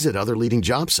even visit other leading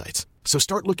job sites. So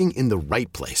start looking in the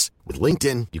right place. With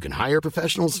LinkedIn, you can hire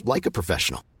professionals like a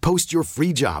professional. Post your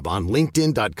free job on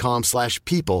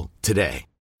linkedin.com/people today.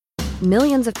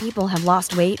 Millions of people have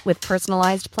lost weight with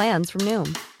personalized plans from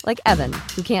Noom. Like Evan,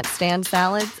 who can't stand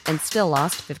salads and still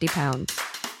lost 50 pounds.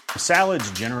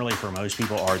 Salads generally for most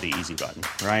people are the easy button,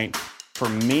 right? For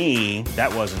me,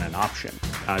 that wasn't an option.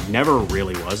 I never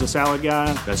really was a salad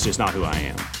guy. That's just not who I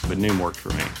am. But Noom worked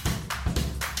for me.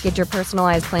 Get your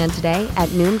personalized plan today at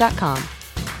Noom.com.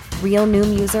 Real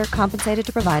Noom user compensated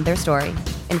to provide their story.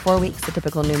 In 4 weeks, the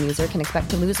typical Noom user can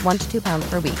expect to lose 1 to 2 pounds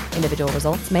per week. Individual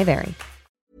results may vary.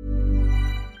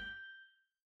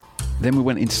 Then we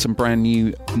went into some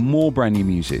more brand new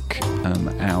music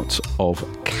out of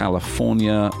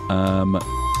California.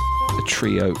 A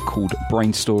trio called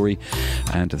Brain Story,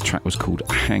 and the track was called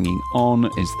Hanging On,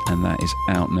 and that is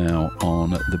out now on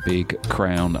the Big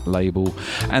Crown label.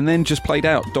 And then just played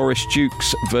out Doris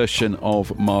Duke's version of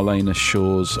Marlena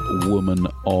Shaw's Woman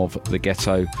of the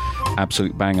Ghetto,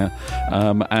 absolute banger.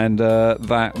 And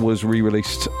that was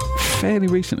re-released fairly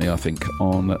recently, I think,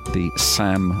 on the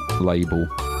Sam label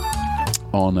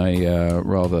on a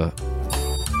rather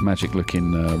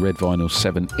magic-looking red vinyl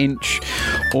 7-inch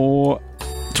or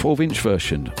 12-inch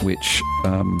version, which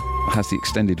has the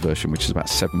extended version, which is about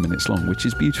 7 minutes long, which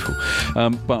is beautiful.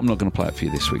 But I'm not going to play it for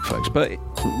you this week, folks. But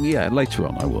yeah, later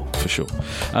on I will, for sure.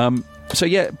 So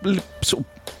yeah, sort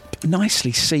of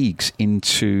nicely segues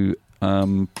into a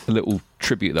little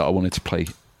tribute that I wanted to play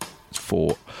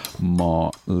for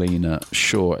Marlena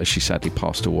Shaw, as she sadly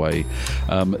passed away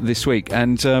this week.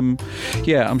 And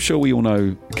yeah, I'm sure we all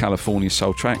know California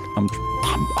Soul track.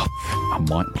 I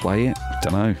might play it,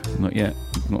 don't know, not yet,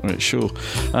 not really sure.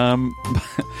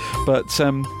 But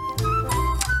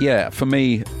yeah, for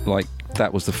me, like,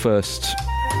 that was the first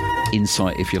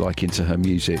insight, if you like, into her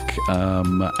music.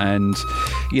 And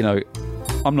you know,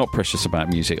 I'm not precious about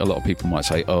music. A lot of people might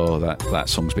say, oh, that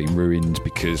song's been ruined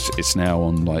because it's now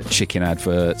on like chicken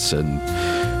adverts and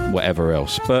whatever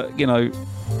else. But, you know,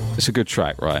 it's a good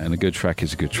track, right? And a good track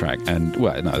is a good track. And,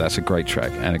 well, no, that's a great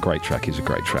track. And a great track is a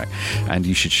great track. And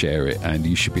you should share it. And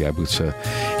you should be able to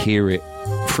hear it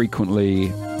frequently,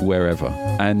 wherever.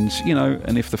 And, you know,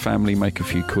 and if the family make a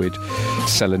few quid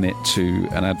selling it to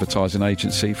an advertising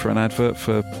agency for an advert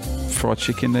for fried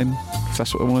chicken, then if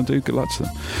that's what I want to do, good luck to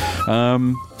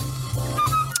them.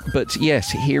 But yes,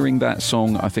 hearing that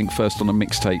song, I think first on a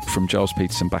mixtape from Giles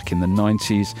Peterson back in the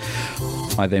 90s,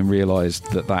 I then realised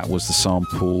that was the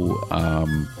sample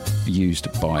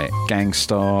used by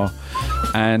Gangstar,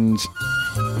 and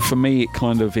for me it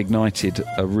kind of ignited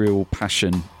a real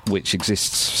passion which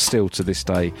exists still to this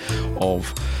day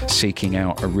of seeking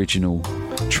out original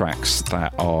tracks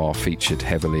that are featured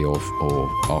heavily or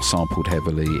are sampled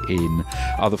heavily in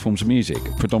other forms of music.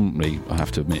 Predominantly, I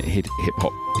have to admit,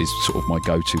 hip-hop is sort of my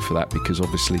go-to for that, because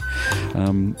obviously,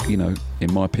 you know,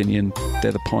 in my opinion,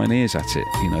 they're the pioneers at it.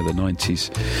 You know, the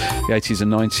 90s, the 80s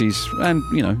and 90s, and,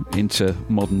 you know, into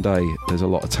modern day, there's a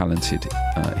lot of talented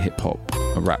hip-hop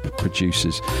rap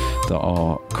producers that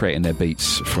are creating their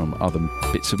beats from other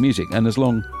bits of music, and as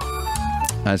long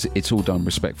as it's all done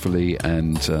respectfully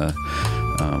and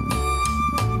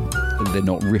they're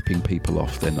not ripping people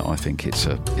off, then I think it's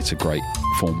a great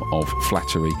form of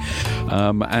flattery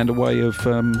and a way of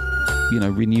you know,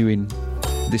 renewing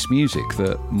this music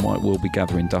that might well be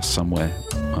gathering dust somewhere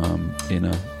in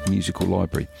a musical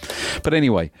library. But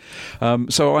anyway,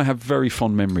 so I have very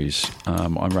fond memories.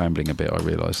 I'm rambling a bit, I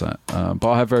realise that, but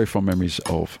I have very fond memories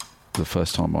of the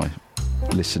first time I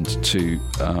listened to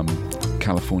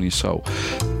California Soul,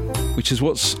 which is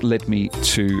what's led me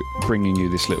to bringing you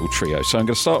this little trio. So I'm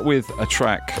going to start with a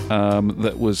track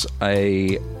that was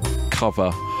a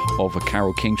cover of a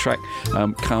Carole King track.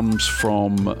 Comes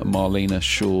from Marlena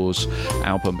Shaw's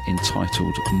album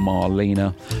entitled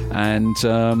Marlena, and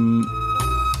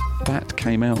that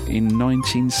came out in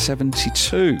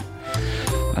 1972.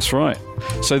 That's right.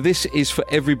 So this is for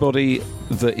everybody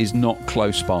that is not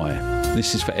close by.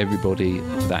 This is for everybody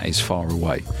that is far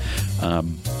away.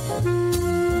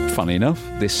 Funny enough,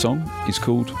 this song is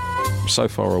called So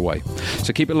Far Away.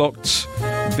 So keep it locked.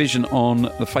 Vision on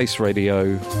the Face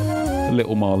Radio.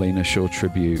 Little Marlena Shaw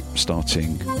tribute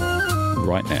starting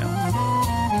right now.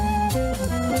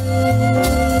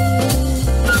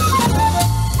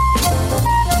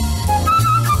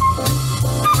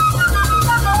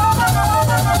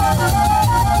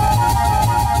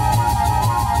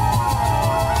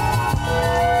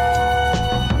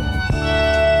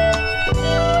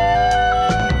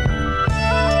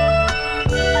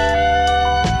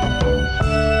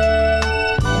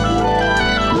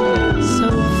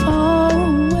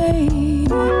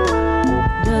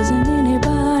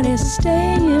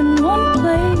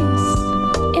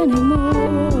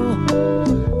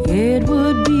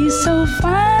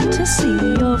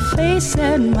 Face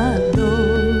at my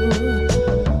door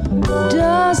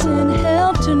doesn't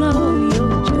help to know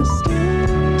you're just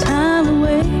time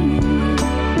away.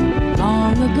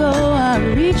 Long ago I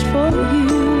reached for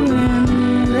you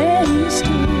and there you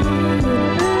stood,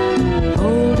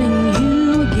 holding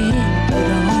you again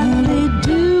could only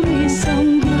do me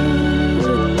some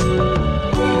good.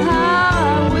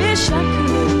 I wish I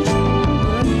could,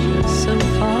 but you're so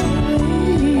far away.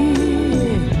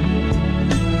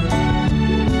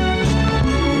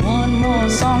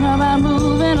 Song about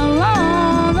moving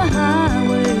along the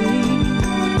highway.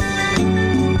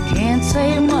 Can't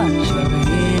say much of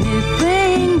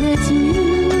anything that's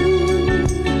new.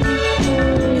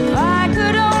 If I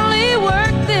could only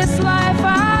work this life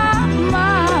out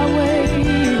my way,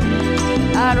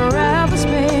 I'd rather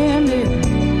spend it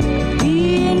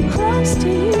being close to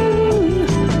you.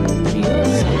 You're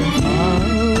so far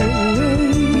away.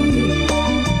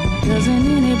 Doesn't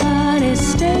anybody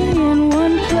stay in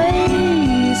one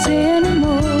place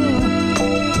anymore?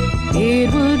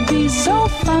 It would be so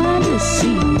fine to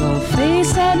see your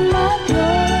face at my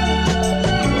door.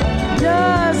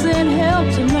 Doesn't help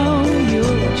to know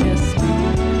you're just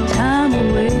time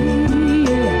away.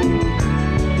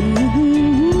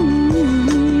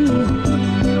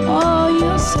 Oh,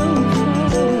 you're so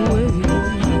far away.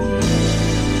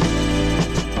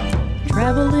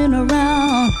 Traveling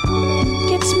around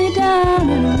gets me down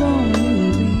and lonely.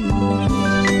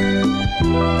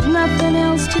 Nothing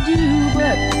else to do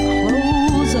but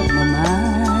close up my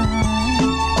mind.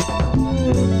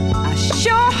 I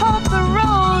sure hope the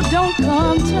road don't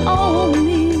come to own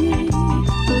me.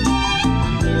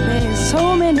 There's so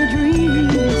many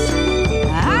dreams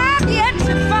I've yet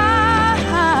to find.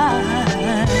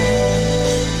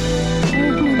 Oh,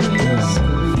 you're so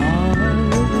far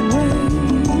away.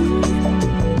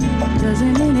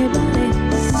 Doesn't anybody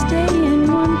stay in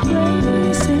one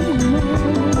place anymore?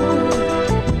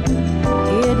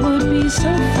 It would be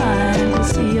so fine to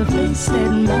see your face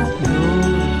at my door.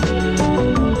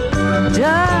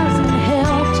 Doesn't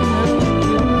help to know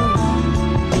you're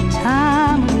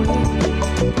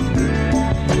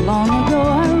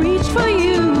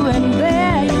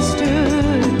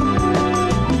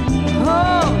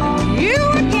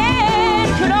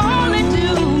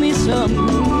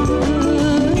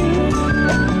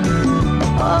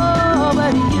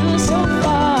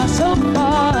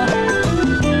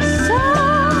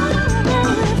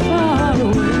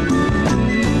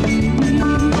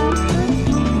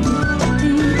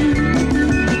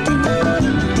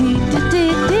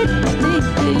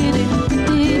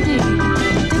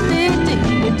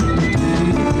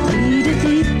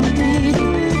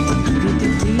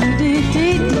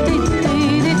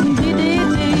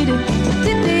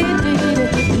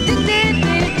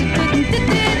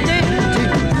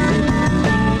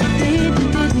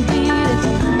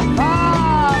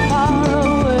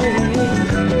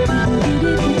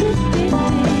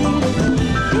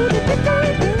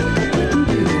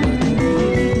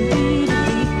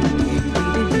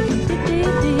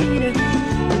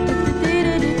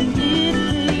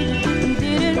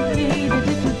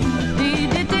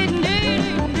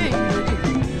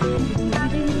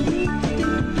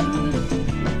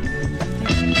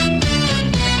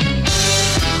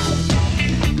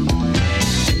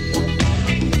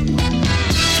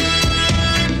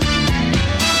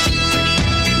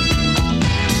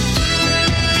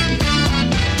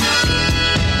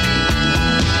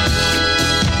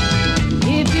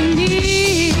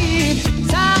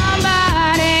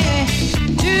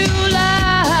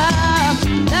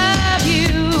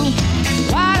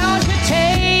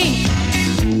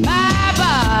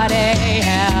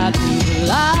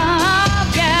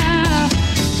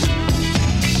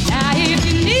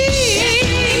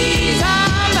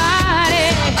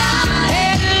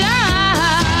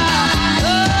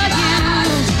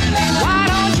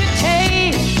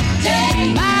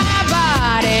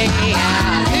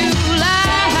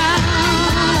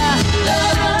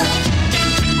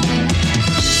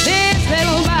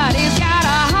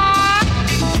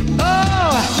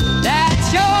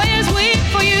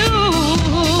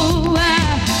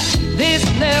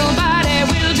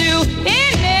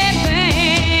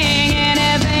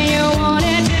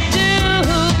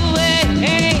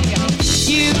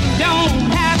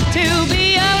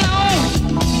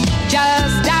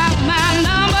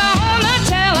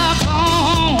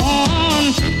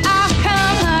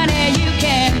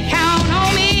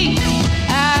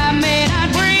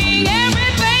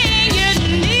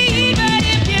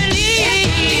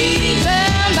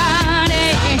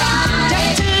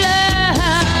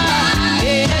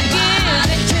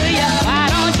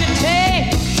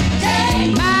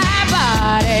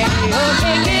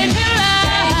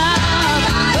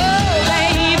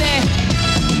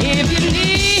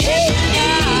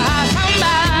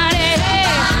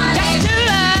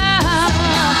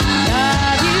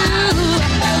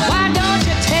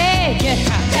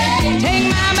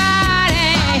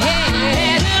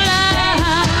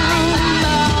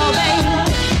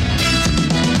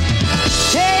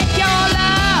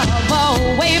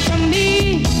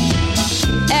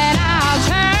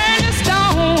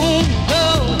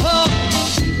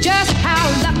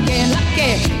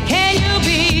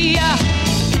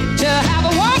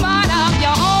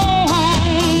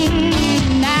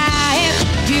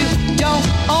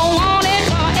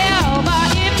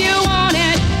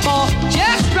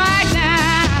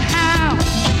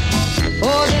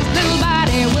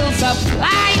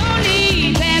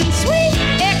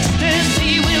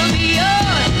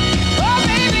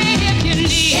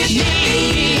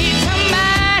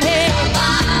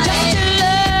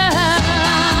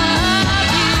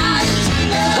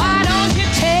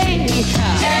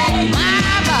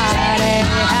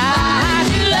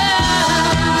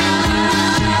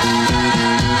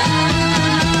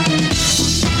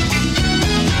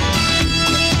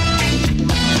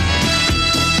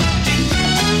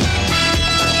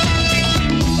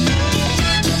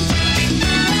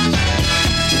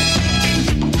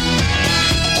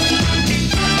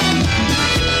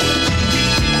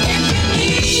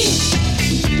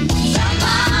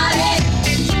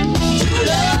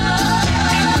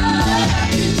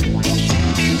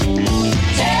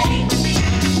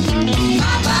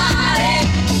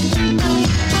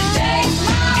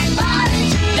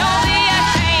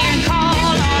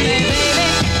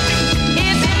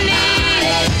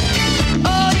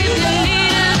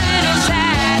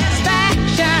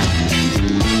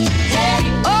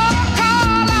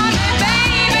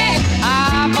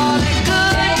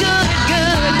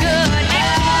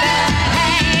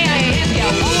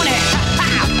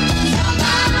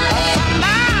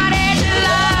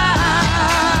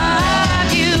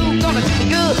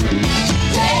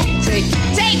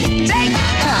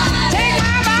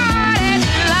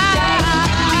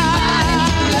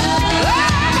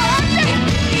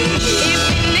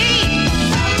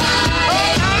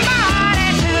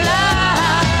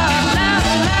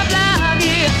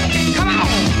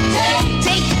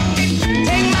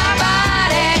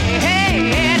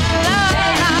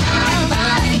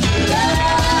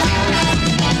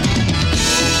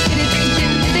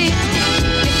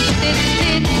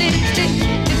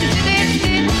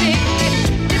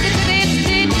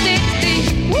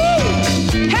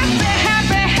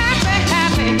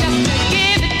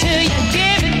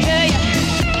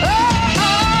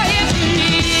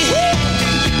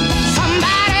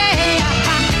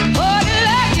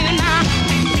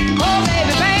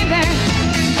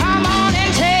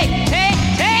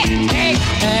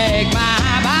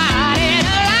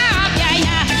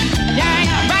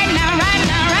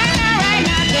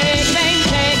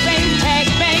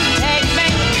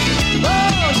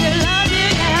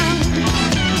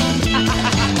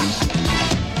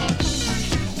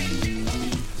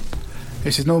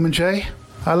This is Norman J.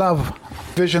 I love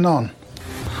Vision On.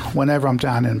 Whenever I'm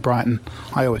down in Brighton,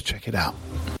 I always check it out.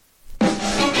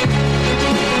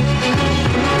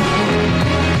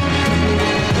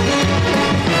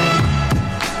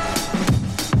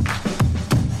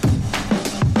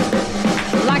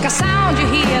 Like a sound you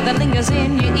hear that lingers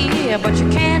in your ear, but you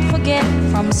can't forget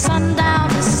from sundown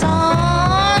to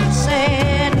sunset.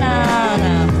 Nah,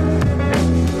 nah.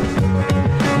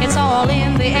 It's all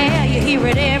in the air, you hear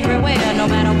it everywhere. No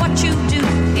matter what you do,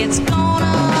 it's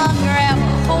gonna grab a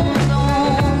hold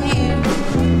on you.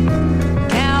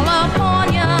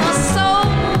 California soul,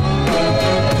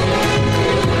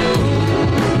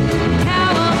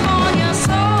 California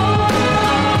soul.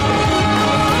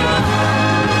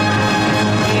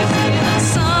 You see the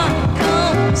sun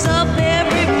comes up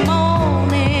every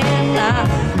morning,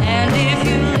 and if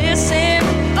you listen,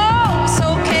 oh, so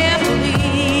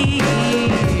carefully,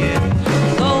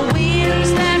 the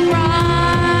winds that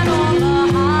ride on the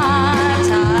high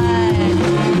tide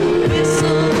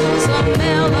whistles a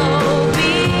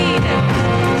melody.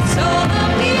 So the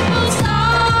people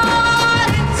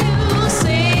started to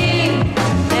sing,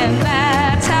 and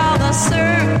that's how the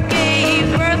surf gave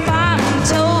birth, I'm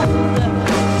told,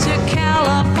 to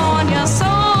California soul.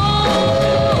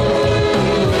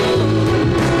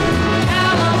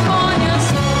 California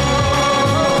soul.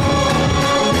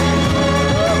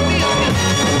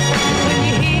 When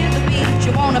you hear the beat,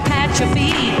 you wanna pat your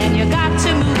feet, and you got to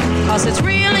move, 'cause it's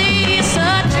really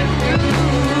such a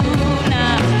groove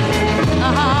now.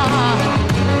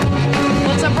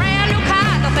 Well, it's a brand new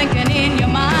kind of thinking in your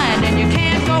mind, and you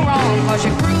can't go wrong, 'cause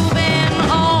you're grooving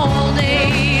all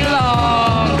day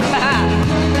long.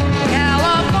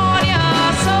 California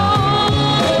soul,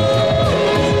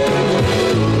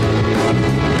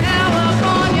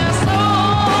 California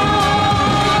soul.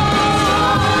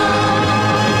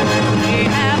 We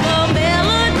have a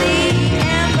melody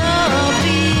and the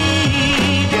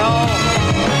beat, y'all,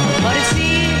 but it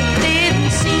still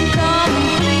didn't seem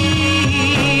complete,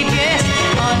 yes,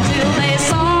 until they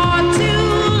saw two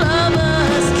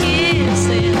lovers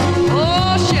kissing.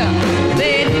 Oh, sure,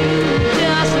 they knew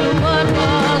just what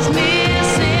was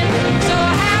missing. So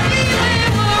happy they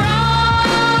were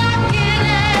rocking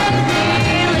and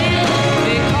feeling,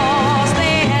 because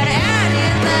they had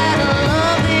added that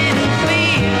loving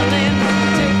feeling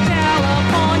to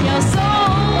California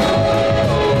soul.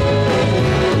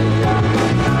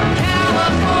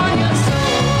 California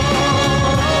soul.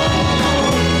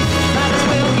 Might as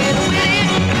well get with it.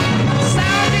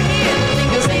 Sound you hear,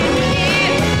 fingers in your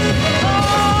ear.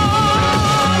 Oh,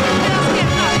 just get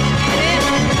right with it.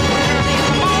 Early in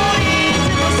the morning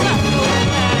till the sun goes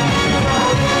down.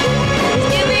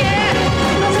 It's in the air,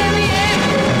 it's in the air.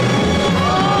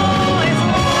 Oh, it's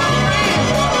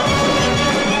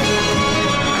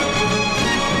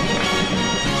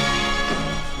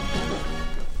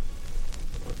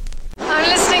I'm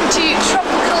listening to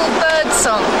Tropical Bird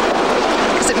Song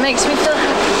because it makes me feel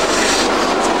happy.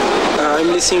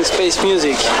 I'm listening to space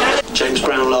music. James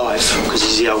Brown live, because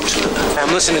he's the ultimate.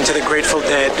 I'm listening to the Grateful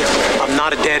Dead. I'm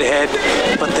not a deadhead,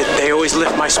 but they always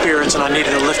lift my spirits, and I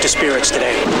needed to lift the spirits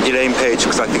today. Elaine Page,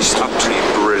 because I think she's absolutely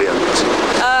brilliant.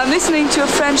 I'm listening to a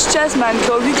French jazz man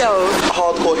called Gale.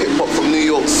 Hardcore hip-hop from New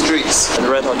York streets. And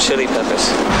Red Hot Chili Peppers.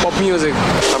 Pop music.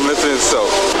 I'm listening to soul.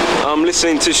 I'm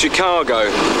listening to Chicago.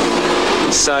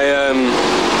 So,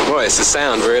 well, it's the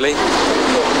sound, really.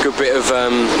 Good bit of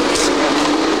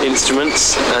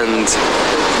instruments, and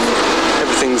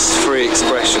everything's free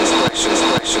expression.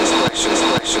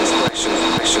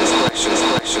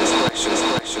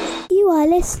 You are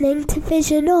listening to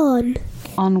Vision On.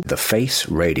 On The Face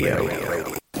Radio.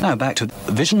 Now back to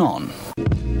Vision On.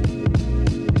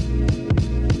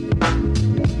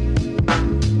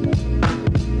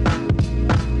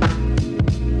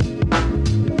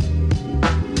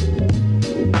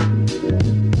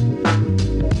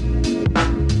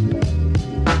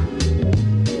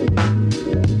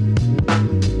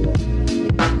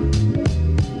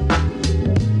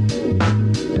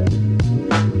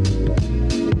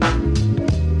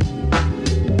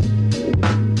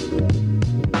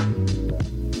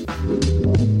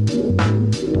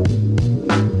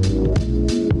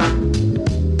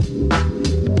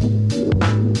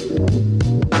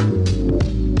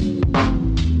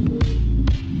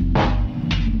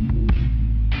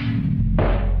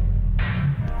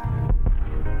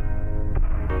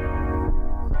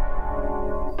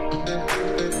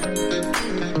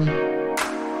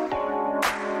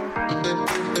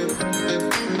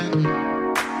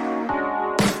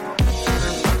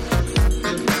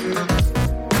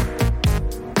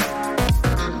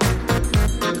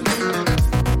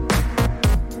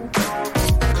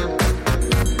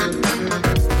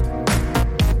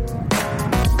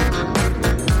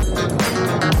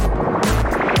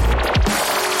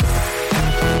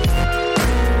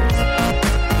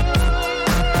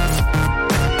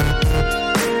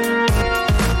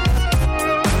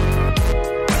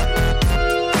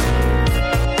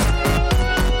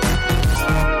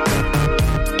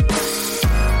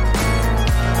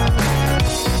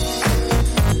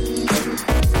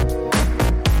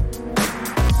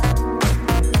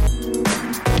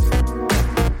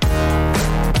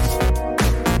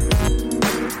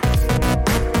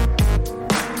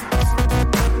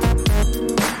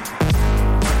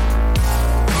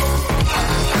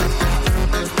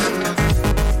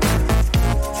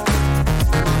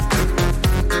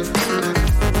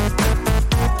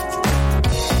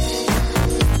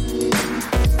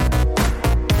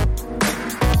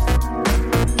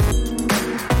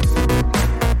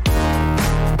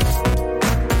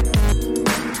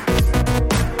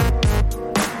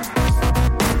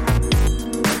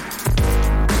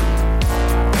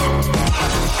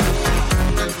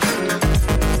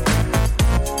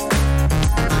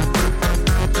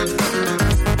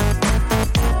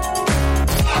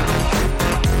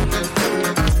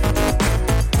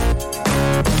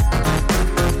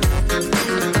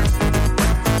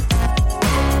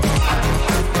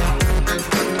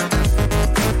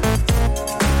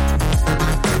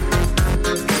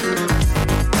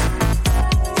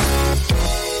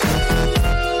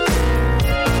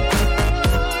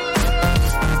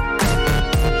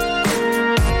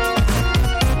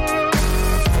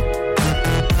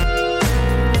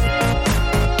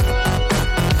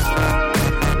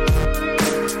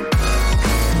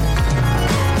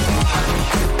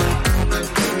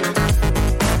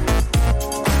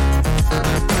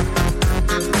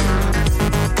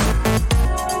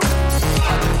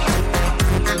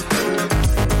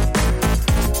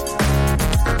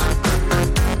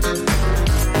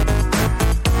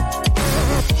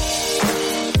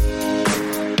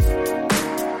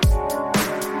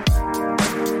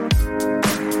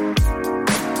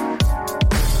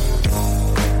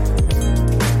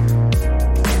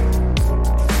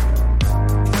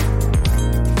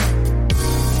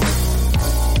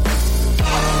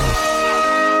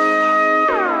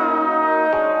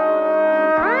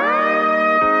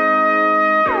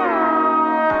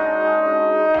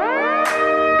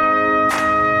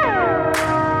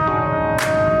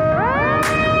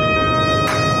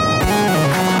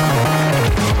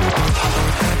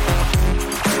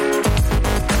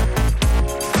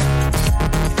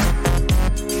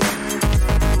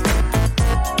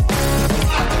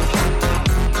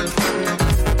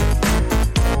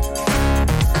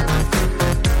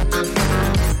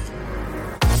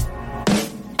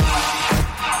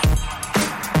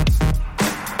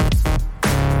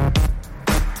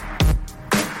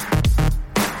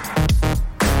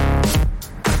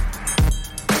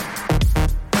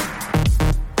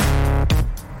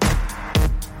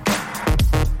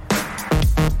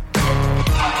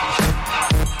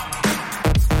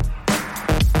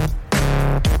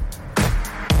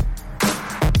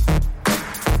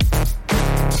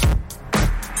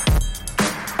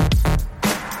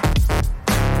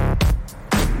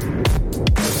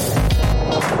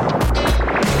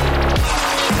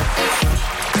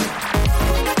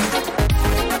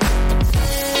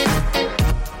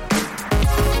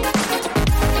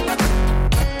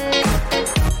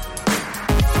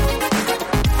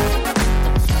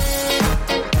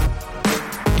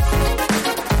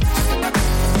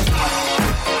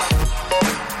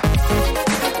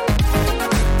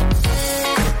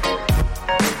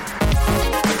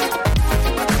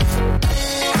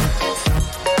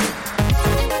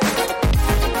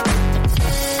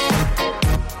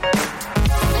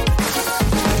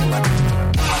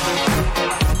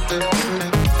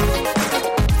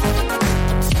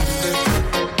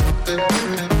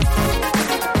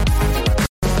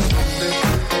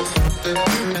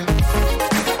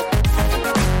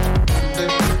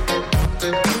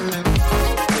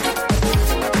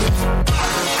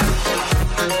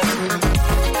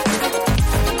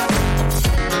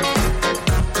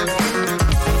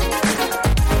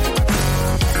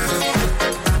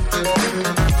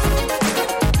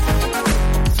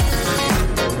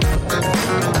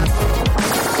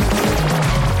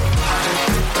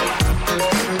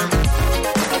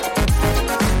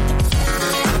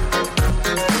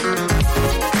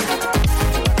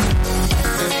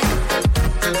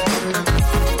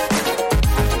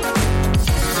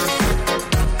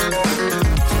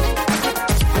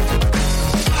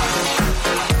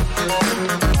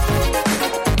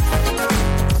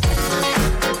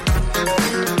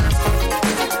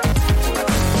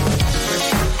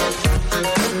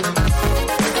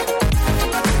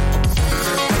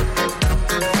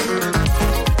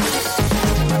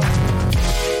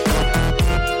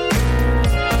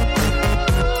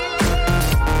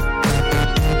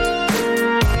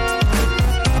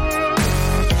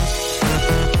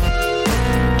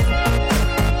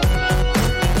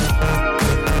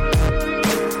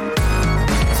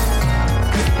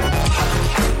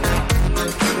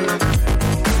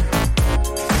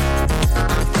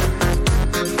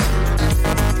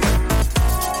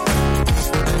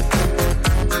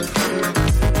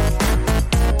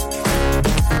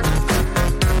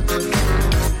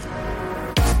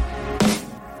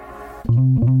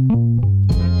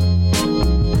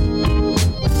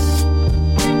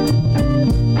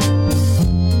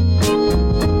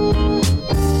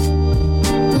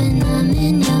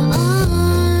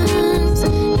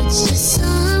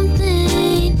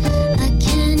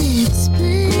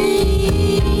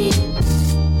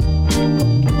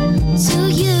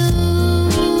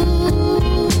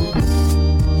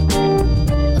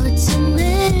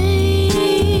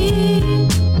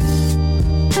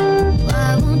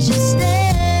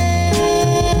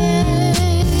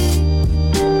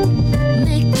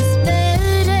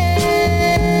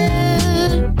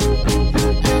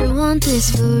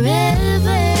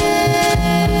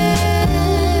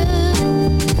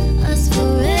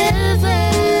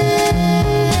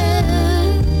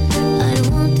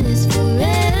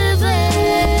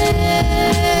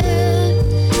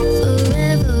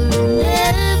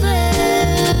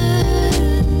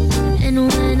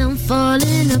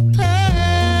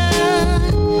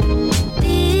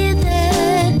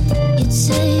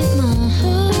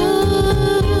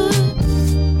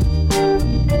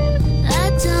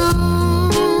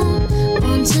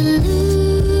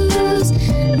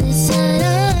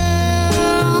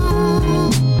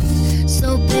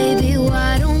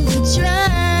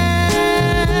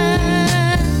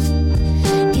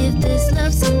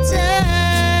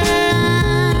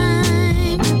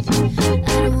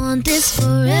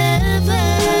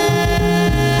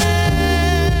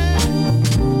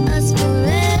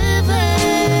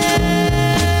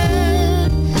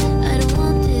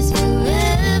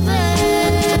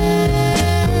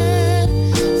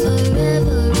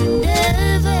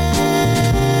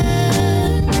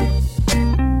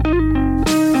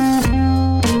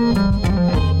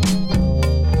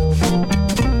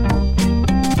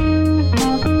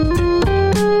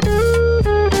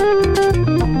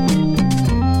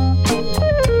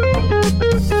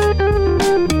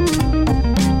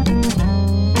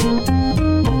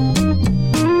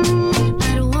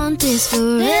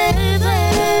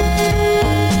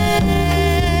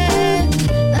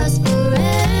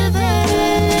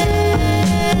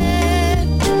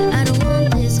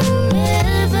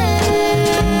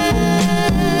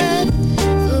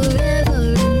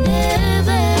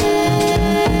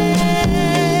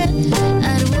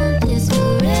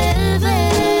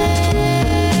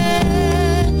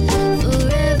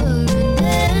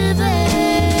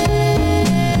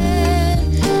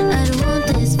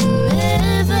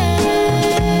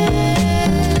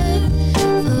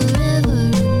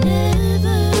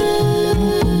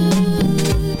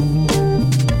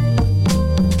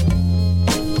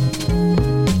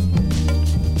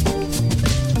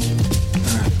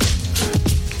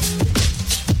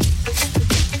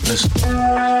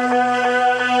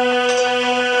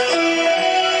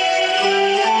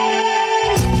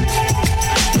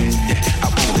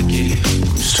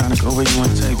 Where you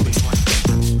wanna take me?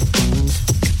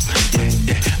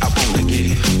 Yeah, I wanna get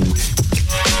it.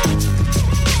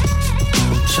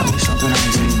 Show me something I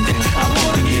ain't seen. Yeah, I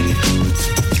wanna get it.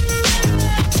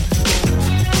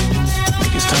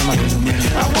 Think it's time I get a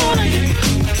minute. I wanna get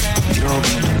it. You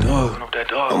open that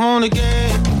door. I wanna get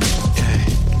it.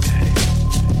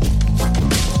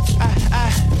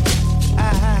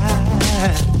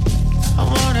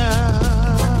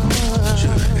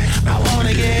 I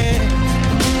wanna get. I wanna get. I wanna get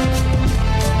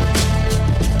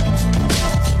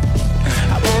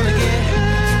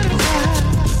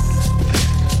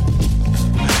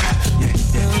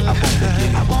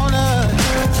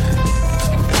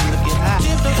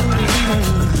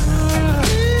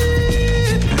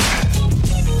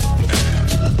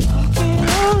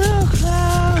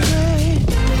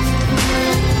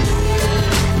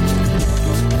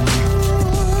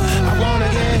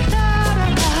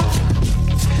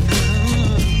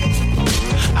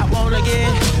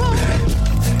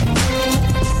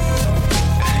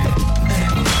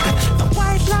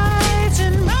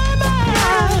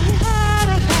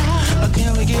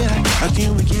high.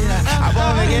 Can we get out? I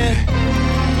wanna get.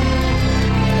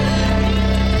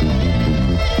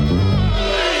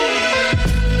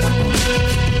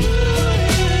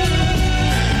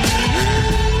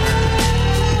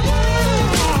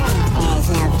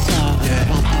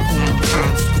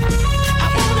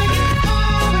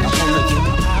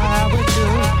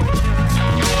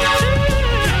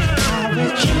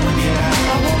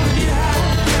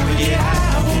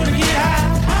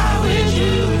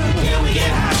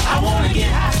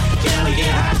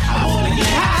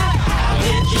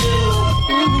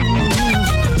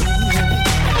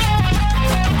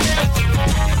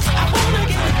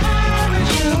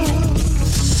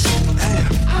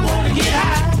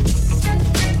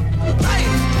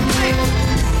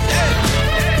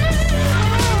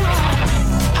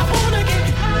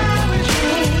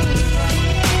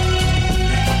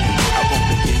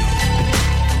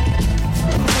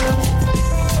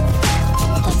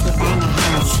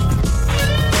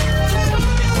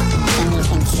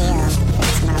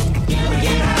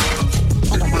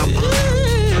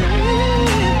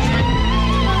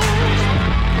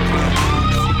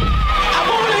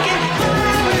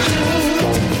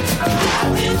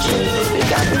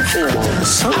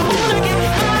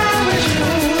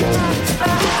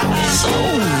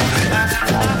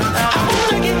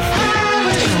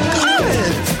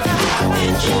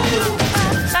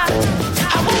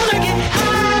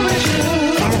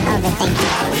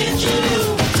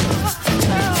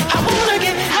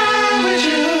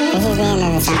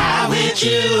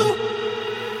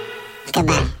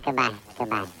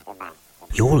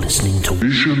 You're listening to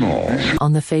Vision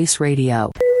on the Face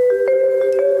Radio.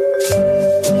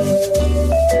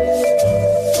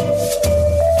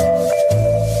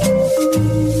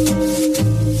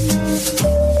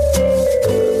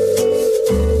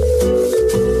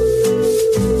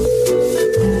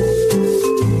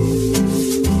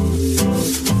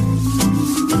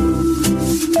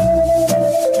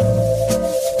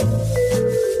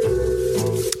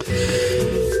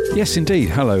 Yes, indeed.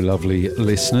 Hello, lovely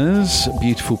listeners,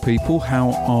 beautiful people.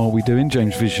 How are we doing?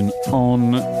 James Vision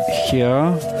on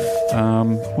here.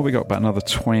 What we got? About another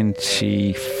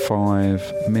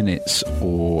 25 minutes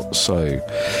or so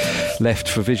left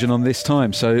for Vision on this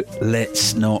time. So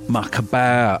let's not muck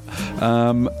about.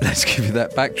 Let's give you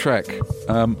that backtrack.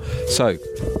 So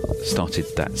started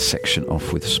that section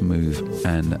off with Smooth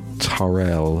and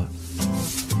Tyrell.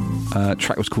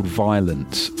 Track was called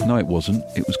Violent. No, it wasn't.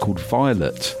 It was called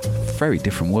Violet. Very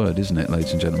different word, isn't it,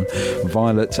 ladies and gentlemen?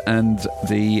 Violet, and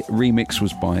the remix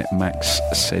was by Max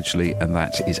Sedgley, and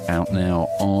that is out now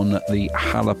on the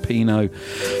Jalapeno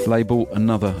label,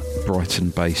 another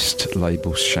Brighton-based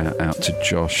label. Shout out to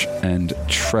Josh and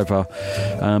Trevor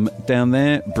down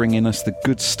there, bringing us the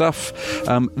good stuff.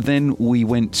 Then we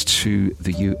went to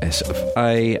the US of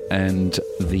A and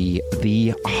the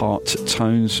Heart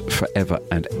Tones Forever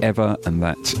and Ever, and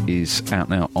that is out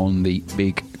now on the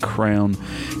Big Crown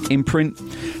imprint.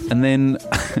 And then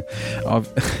I've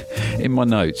in my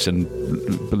notes, and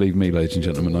believe me, ladies and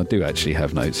gentlemen, I do actually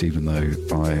have notes, even though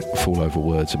I fall over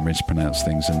words and mispronounce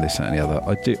things and this, that and the other.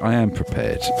 I am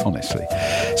prepared, honestly.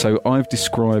 So I've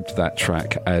described that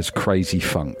track as crazy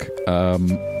funk,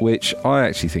 which I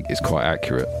actually think is quite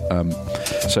accurate.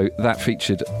 So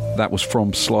that was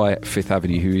from Sly at Fifth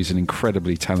Avenue, who is an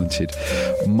incredibly talented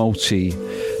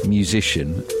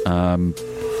multi-musician.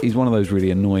 He's one of those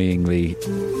really annoyingly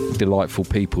delightful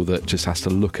people that just has to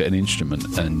look at an instrument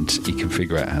and he can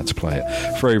figure out how to play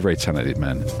it. Very, very talented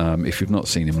man. If you've not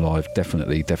seen him live,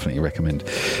 definitely recommend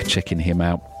checking him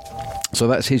out. So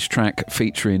that's his track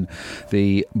featuring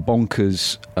the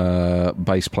bonkers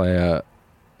bass player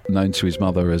known to his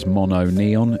mother as Mono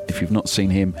Neon. If you've not seen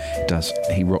him,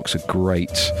 he rocks a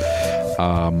great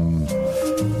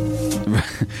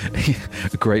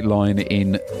a great line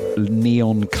in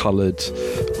neon-coloured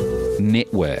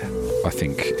knitwear, I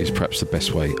think is perhaps the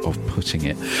best way of putting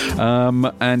it.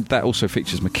 And that also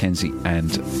features Mackenzie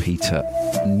and Peter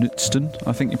Knutston,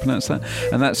 I think you pronounce that.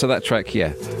 And that track,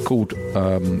 called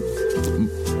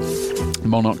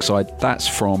Monoxide. That's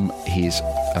from his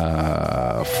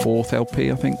fourth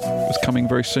LP, I think, was coming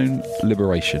very soon.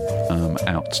 Liberation,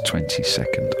 out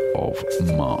 22nd of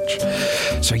March.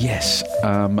 So yes,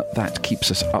 that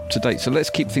keeps us up to date. So let's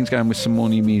keep things going with some more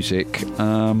new music.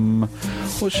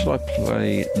 What should I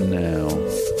play now?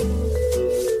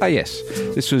 Yes,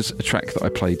 this was a track that I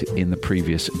played in the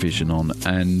previous Vision On,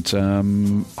 and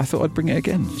I thought I'd bring it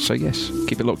again. So yes,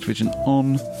 keep it locked, Vision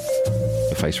on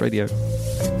the Face Radio.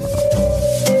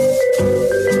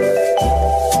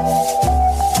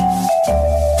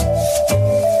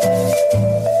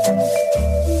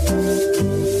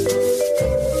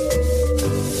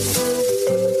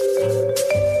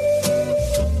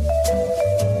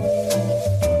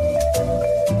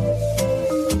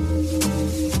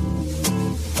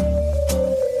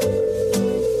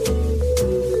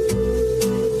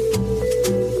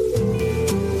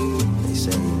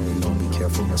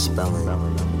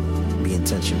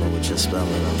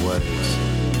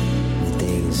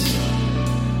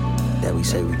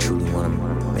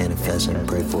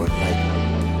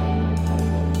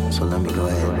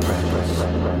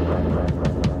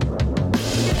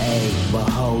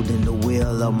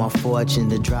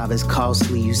 The drive is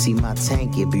costly, you see my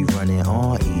tank, it be running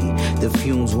on E. The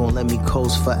fumes won't let me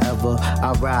coast forever.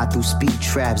 I ride through speed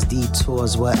traps,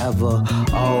 detours, wherever.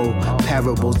 Oh,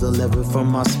 parables delivered from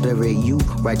my spirit. You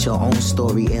write your own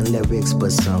story and lyrics,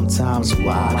 but sometimes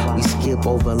why? We skip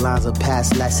over lines of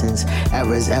past lessons.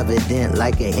 Errors evident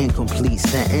like an incomplete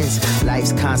sentence.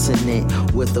 Life's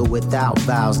consonant with or without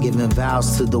vowels. Giving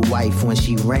vows to the wife when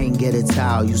she rain, get a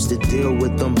towel. Used to deal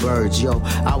with them birds, yo,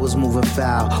 I was moving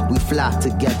foul. We fly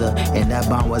together, and that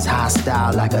bond was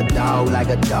hostile. Like a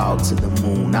dog to the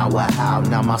moon. Now I howl,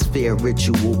 now my spirit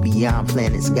ritual beyond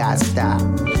planets, God style.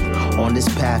 On this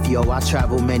path, yo, I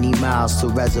travel many miles to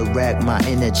resurrect my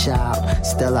inner child.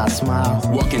 Still I smile.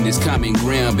 Walking this common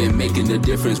ground, been making the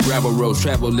difference. Gravel roads,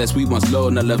 travel less, we once low,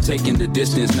 and I love taking the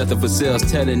distance. Nothing for sales,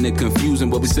 telling the confusion.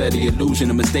 What we said, the illusion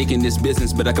of mistaking this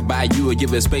business. But I could buy you or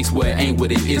give it space where it ain't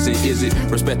what it isn't, is it?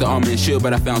 Respect the arm and shield,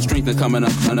 but I found strength in coming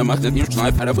up under my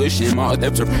life. Had a bush in my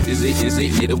steps, is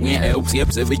it? Little win helps,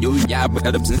 yep, seven you, yeah, but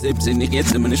got up some steps in the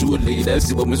gets them in the shoe,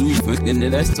 that's what was we in the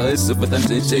last time, but I'm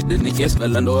saying shit, then the guess,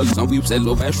 well, and all some people said,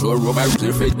 low back, short, robots, and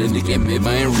afraid, then they get me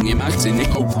by ring in my tin.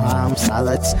 I'm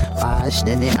solid, fast,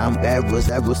 then I'm bad, was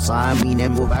ever sign me,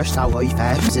 then move our tower, you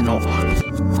have to know.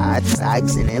 I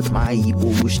tags in it, my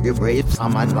evil, wish the brave,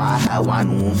 someone, why I want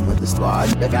room with the squad,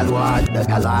 the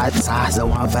galwad, size, I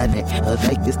want Vanny,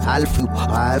 take this half few,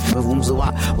 five rooms, so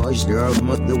I was there,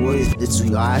 but the words, the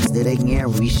two yards that I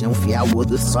can't reach, no fear with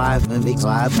the strive, and big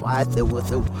strive, why there was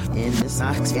the in the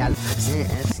socks,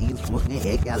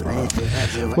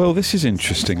 Well, this is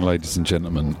interesting, ladies and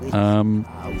gentlemen. The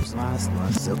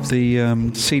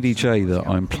CDJ that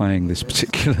I'm playing this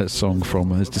particular song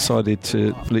from has decided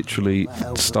to literally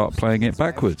start playing it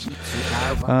backwards.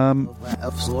 I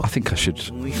think I should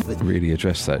really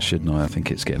address that, shouldn't I? I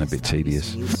think it's getting a bit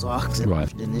tedious.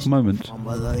 Right, moment.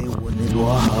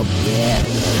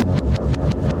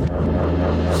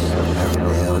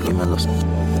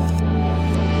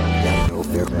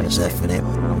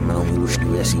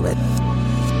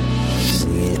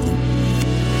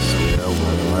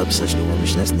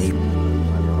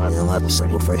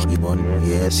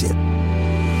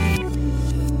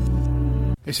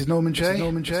 This is Norman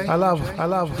J. I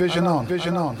love Vision On.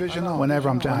 Whenever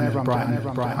I'm down in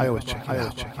Brighton, I always check it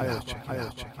out.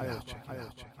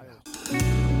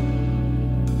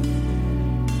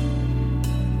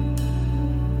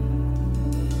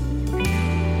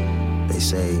 They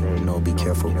say, be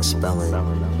careful with spelling.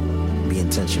 Be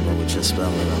intentional with your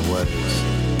spelling of words.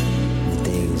 The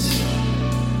things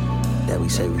that we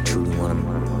say we truly want to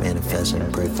manifest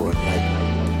and pray for.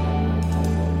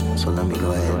 So let me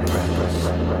go ahead and pray.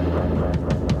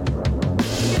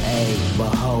 Hey,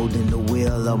 beholding the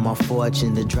wheel of my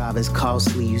fortune. The drive is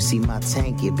costly, you see my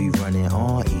tank, it be running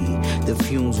on E. The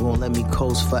fumes won't let me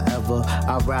coast forever.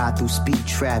 I ride through speed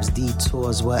traps,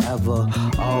 detours, wherever.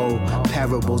 Oh,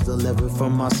 parables delivered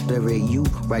from my spirit. You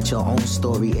write your own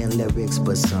story in lyrics,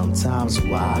 but sometimes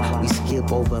why we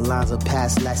skip over lines of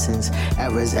past lessons?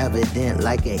 Errors evident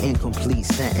like an incomplete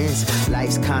sentence.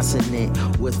 Life's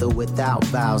consonant with or without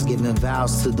vowels. Giving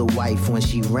vows to the wife when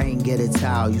she rang, get a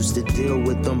towel. Used to deal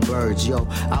with them birds, yo.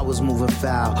 I was moving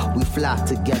foul. We flocked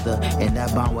together, and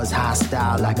that bond was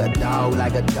hostile. Like a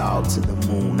dog to the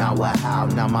moon. Now I howl.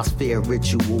 Now my spirit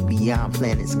ritual beyond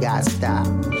planets, God style.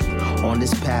 On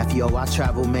this path, yo, I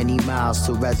travel many miles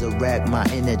to resurrect my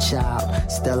inner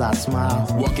child. Still I smile.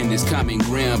 Walking this common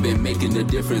ground, been making the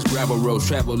difference. Gravel roads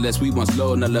travel less, we once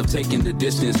low, and I love taking the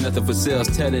distance. Nothing for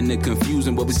sales, telling it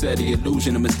confusing. What we said, the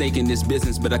illusion, a mistake in this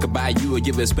business. But I could buy you or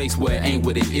give it space where it ain't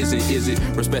what it isn't, is it?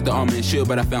 Respect the armor and shield,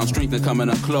 but I found strength in coming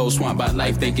up close. Swamped by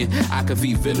life, thinking I could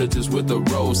feed villagers with a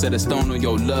rose. Set a stone on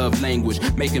your love language,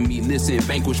 making me listen,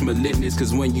 vanquish malignance.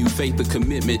 Cause when you faith the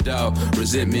commitment, dog,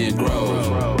 resentment grows.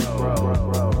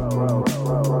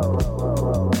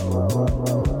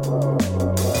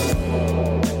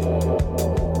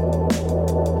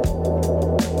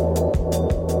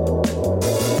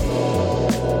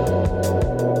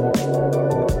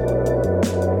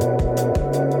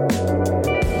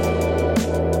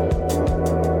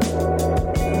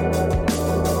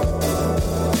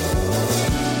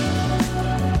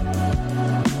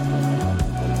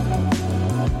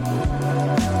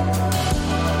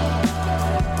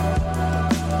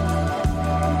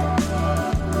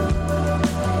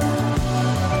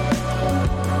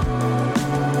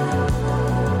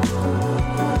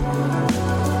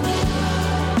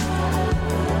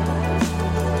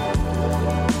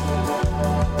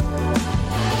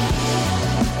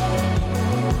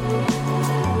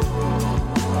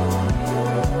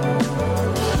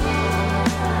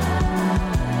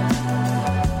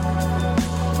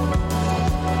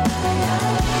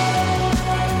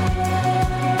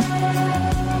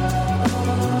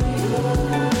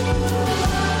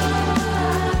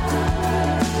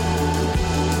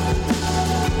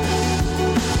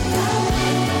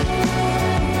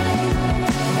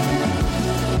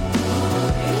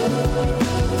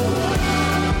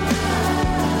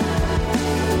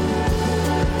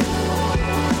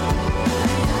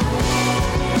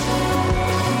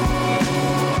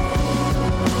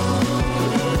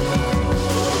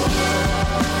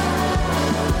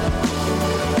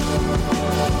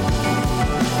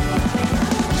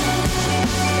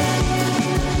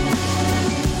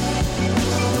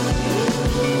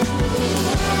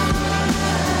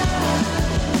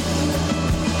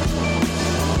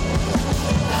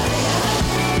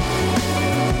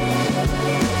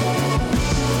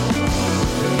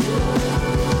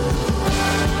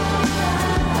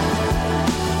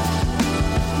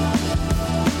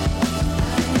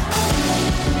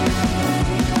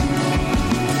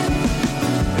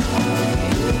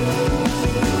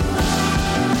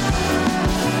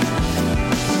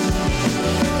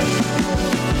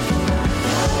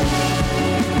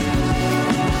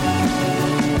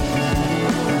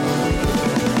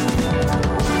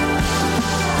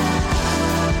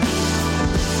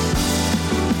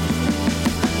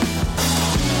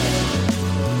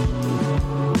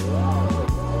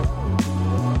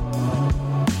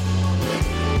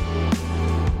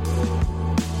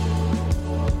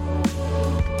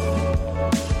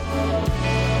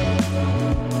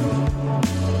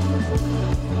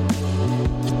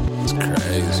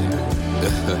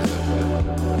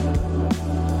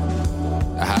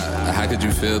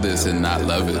 Feel this and not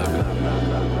love it.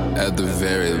 At the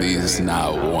very least,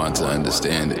 not want to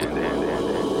understand it.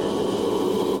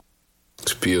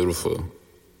 It's beautiful.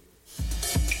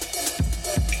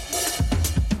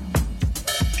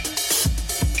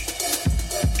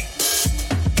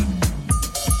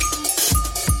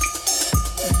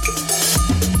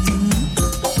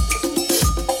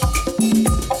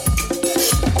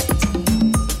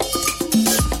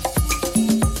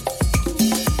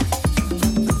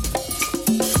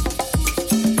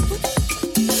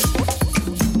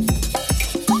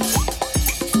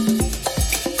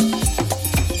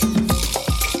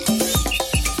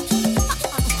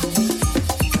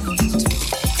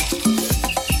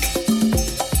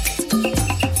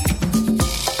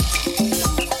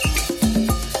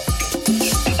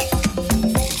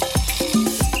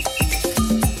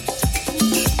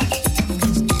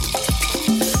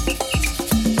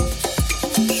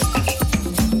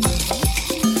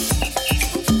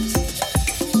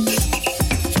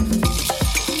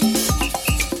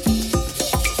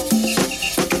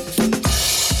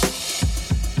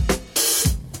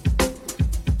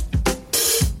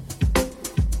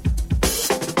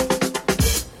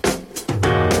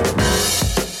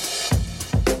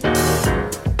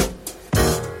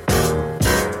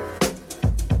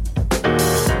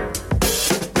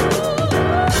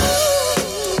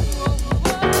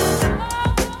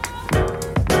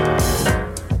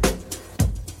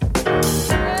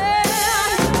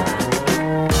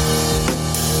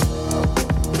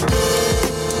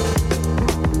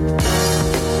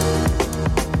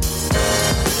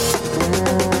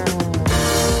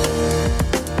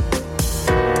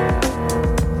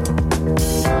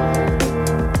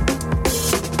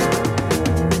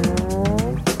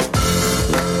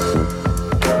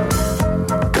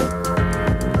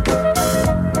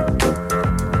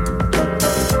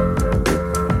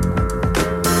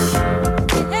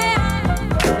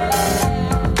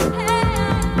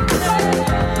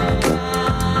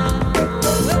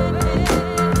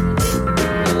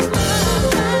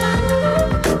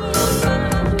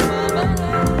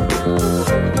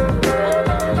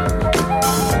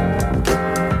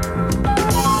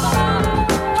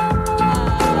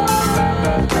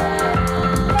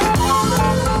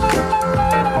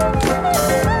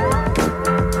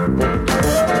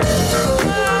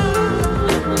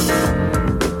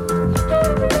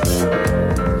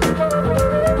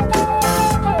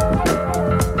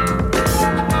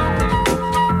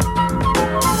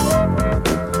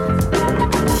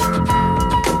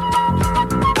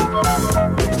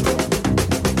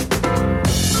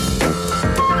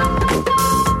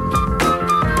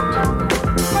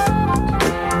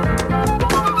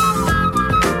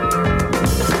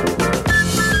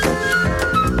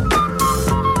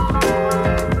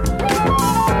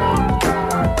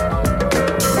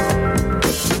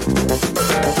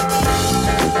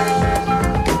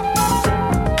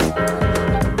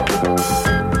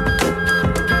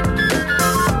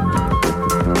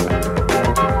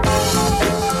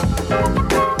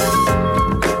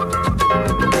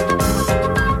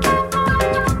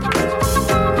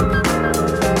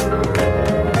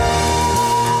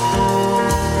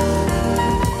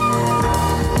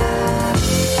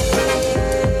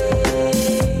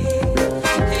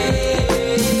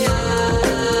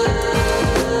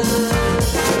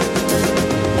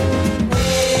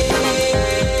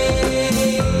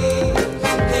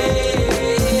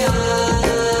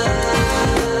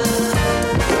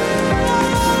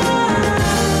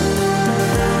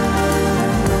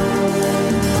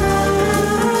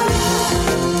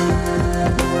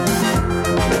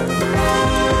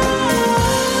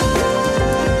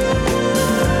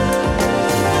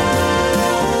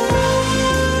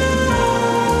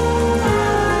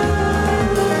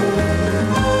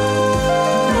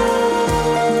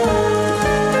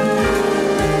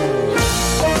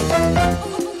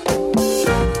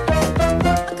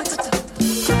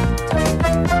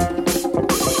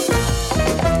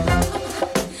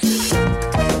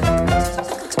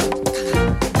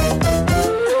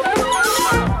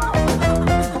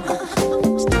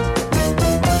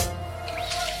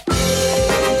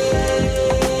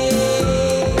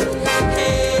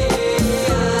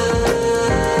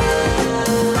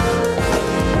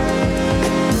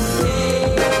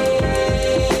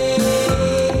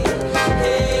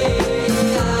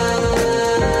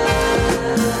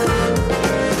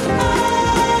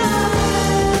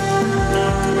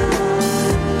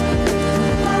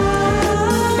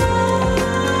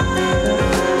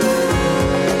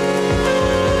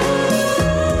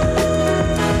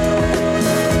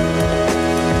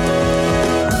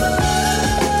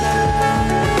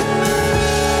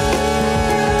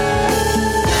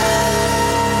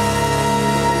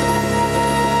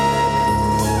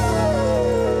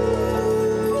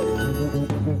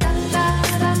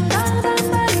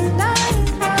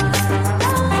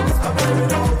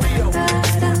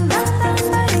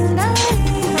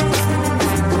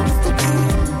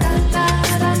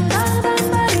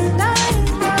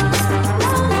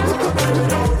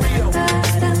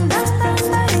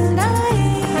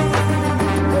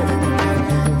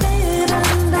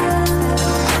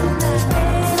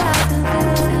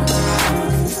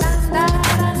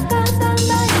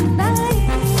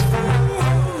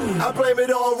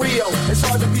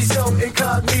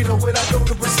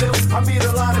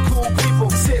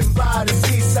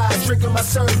 with my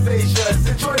cervations.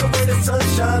 Enjoy the way the sun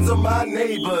shines on my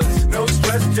neighbors. No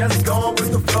stress, just gone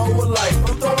with the flow of life.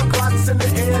 I'm throwing clocks in the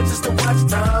air just to watch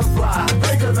time fly.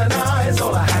 Blinker than I is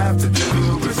all I have to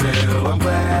do. Brazil, I'm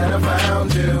glad I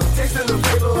found you. Tasting the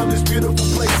flavor of this beautiful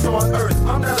place on earth.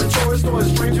 I'm not a tourist or a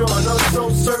stranger on earth, so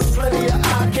serve plenty of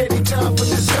eye candy time for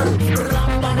dessert.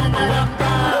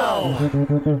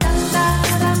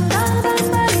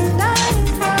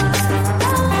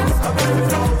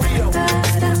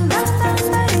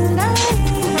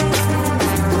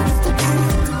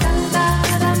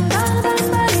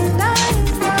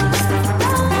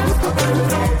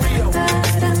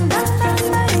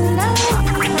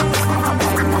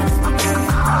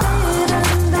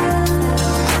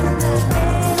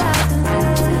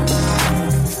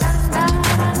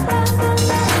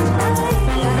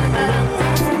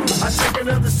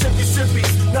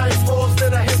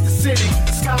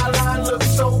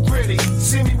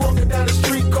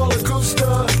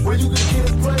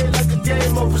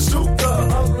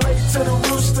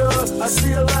 I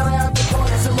see a lot of after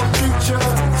parties in my future.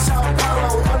 Sao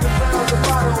Paulo, underground, the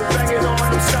bottle, banging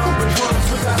on them sound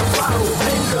drums without a bottle.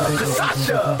 Linda,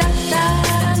 Kasasha.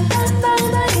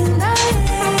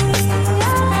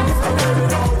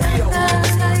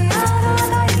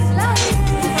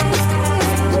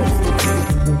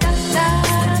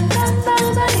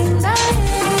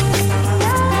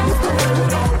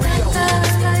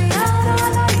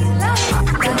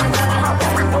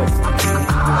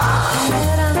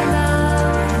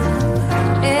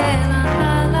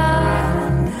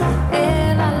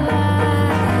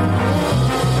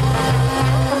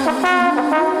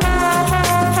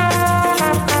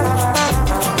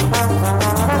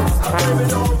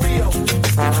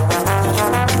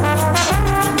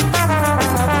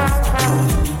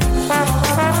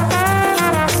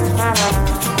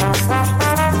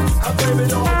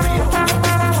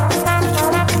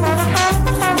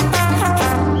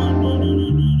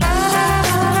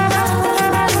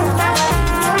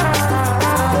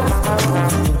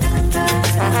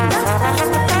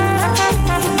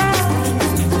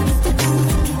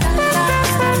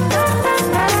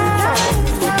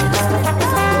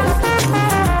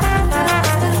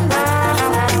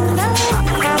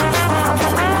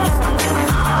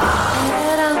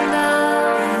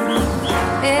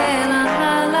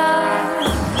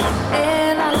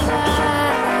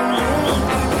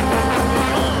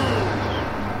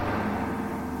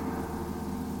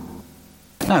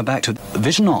 Now back to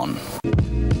Vision On.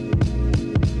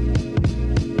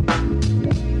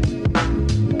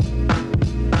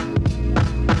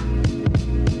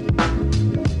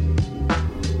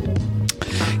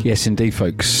 Yes, indeed,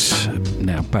 folks.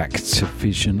 Now back to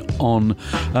Vision On.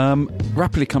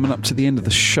 Rapidly coming up to the end of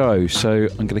the show, so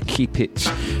I'm going to keep it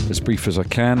as brief as I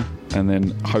can and then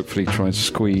hopefully try and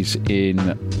squeeze in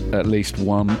at least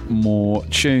one more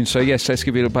tune. So yes, let's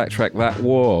give you a backtrack. That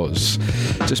was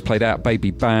just played out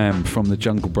Baby Bam from the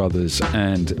Jungle Brothers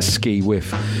and Ski with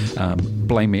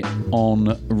Blame It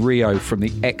on Rio from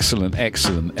the excellent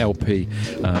LP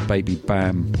Baby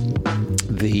Bam.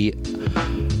 The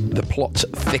Plot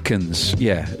Thickens,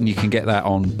 yeah, and you can get that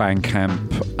on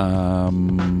Bandcamp.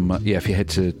 If you head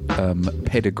to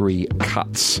Pedigree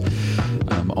Cuts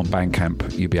on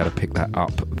Bandcamp, you'll be able to pick that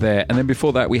up there. And then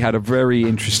before that, we had a very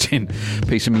interesting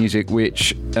piece of music,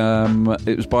 which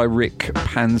it was by Rick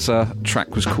Panzer.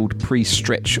 Track was called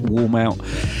Pre-Stretch Warm Up.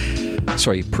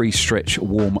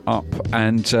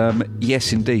 And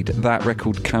yes, indeed, that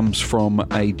record comes from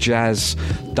a Jazz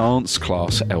Dance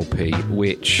Class LP,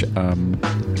 which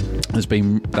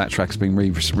that track has been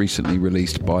recently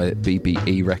released by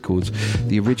BBE Records.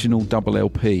 The original double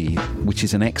LP, which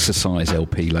is an exercise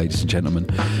LP, ladies and gentlemen,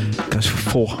 goes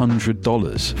for $400.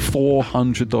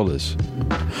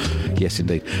 $400. Yes,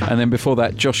 indeed. And then before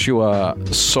that, Josiah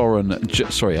Soren,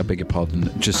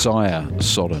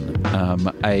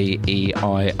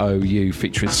 AEIOU,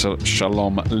 featuring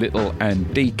Shalom Little and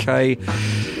DK,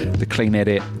 the clean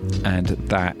edit, and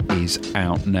that is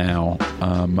out now.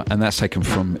 And that's taken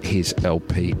from his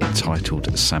LP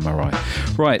entitled Samurai.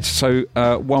 Right, so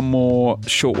one more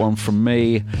short one from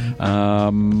me,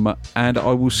 and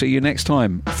I will see you next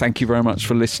time. Thank you very much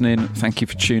for listening. Thank you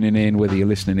for tuning in, whether you're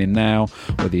listening in now,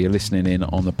 whether you're listening in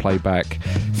on the playback.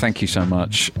 Thank you so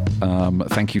much.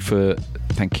 Thank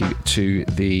you to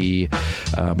the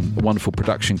wonderful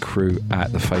production crew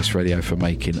at The Face Radio for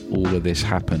making all of this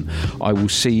happen. I will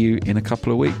see you in a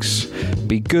couple of weeks.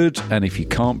 Be good, and if you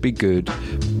can't be good,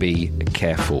 be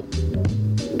careful.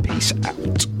 Peace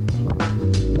out.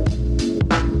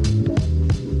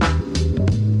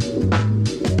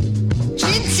 今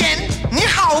天你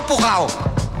好不好？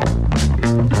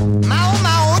毛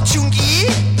毛兄弟。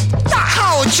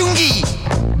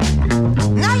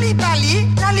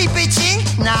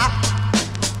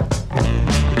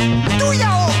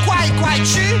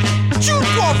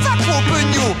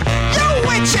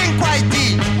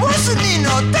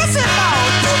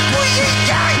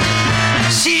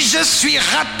suis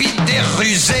rapide et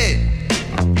rusé.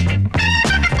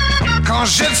 Quand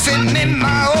je fais mes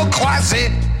Mao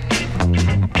croisés,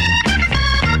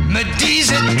 me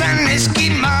disent un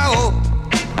esquimao.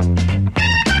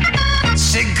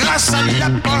 C'est grâce à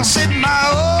la pensée de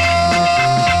Mao.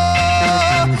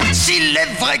 S'il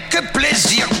est vrai que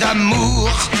plaisir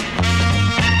d'amour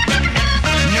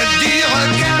ne dure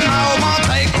qu'un moment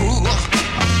très court,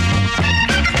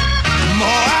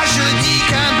 moi je dis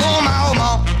qu'un bon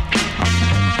Mahoman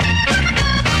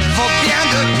vaut bien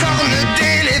de cornes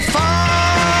d'éléphant.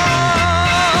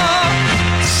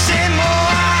 C'est moi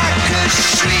que je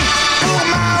suis pour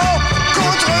Mao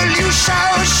contre Liu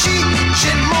Shaoxi.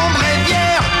 J'ai mon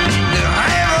bréviaire de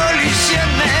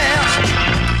révolutionnaire.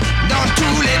 Dans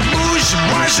tous les bouges,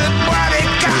 moi je bois les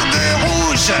cartes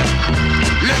rouges.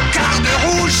 Le garde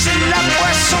rouge, c'est la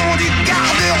boisson du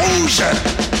garde rouge.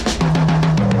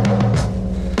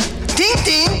 Ting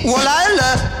ting, voilà elle.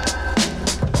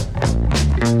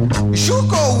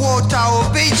 Shuko wo tao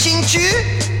bei qing ju.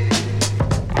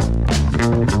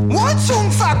 Wo zong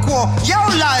fa guo yao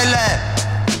lai le.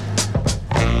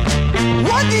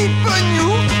 Wo di pen yu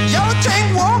yao teng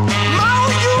wo mao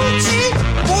yu ji.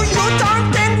 Wu yu tang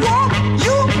teng wo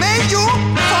yu mei yu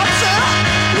force.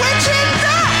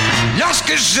 Wichinda.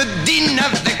 Lorsque je dîne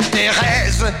avec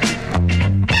Thérèse,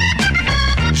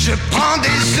 je prends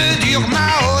des œufs durs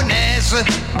mayonnaise.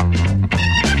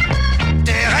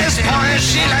 Thérèse prend un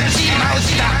gelati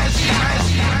Mazda.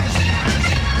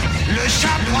 Le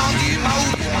chat prend du Mao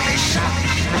pour les chats.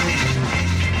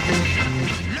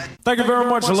 Thank you very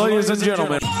much, ladies and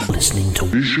gentlemen. Listening to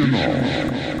Vision On.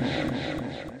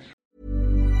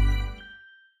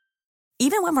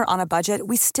 Even when we're on a budget,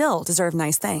 we still deserve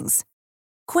nice things.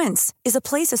 Quince is a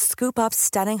place to scoop up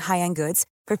stunning high-end goods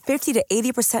for 50 to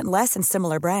 80% less than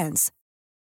similar brands.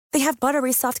 They have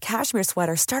buttery soft cashmere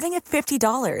sweaters starting at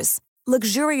 $50,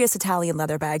 luxurious Italian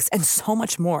leather bags, and so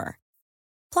much more.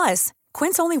 Plus,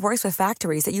 Quince only works with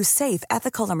factories that use safe,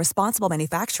 ethical, and responsible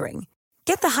manufacturing.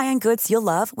 Get the high-end goods you'll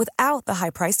love without the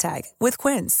high price tag with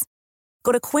Quince.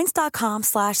 Go to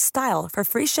quince.com/style for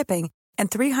free shipping and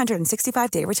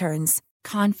 365-day returns.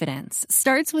 Confidence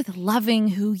starts with loving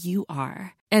who you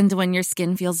are. And when your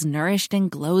skin feels nourished and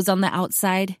glows on the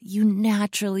outside, you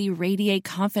naturally radiate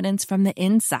confidence from the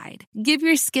inside. Give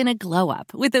your skin a glow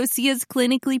up with Osea's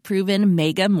clinically proven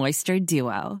Mega Moisture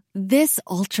Duo. This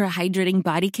ultra-hydrating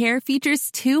body care features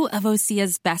two of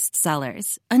Osea's best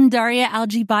sellers, Undaria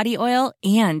Algae Body Oil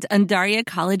and Undaria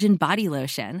Collagen Body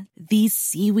Lotion. These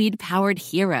seaweed-powered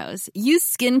heroes use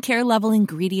skincare-level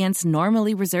ingredients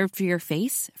normally reserved for your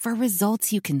face for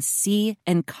results you can see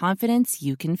and confidence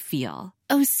you can feel.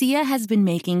 Osea has been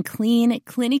making clean,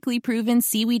 clinically proven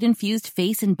seaweed-infused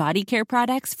face and body care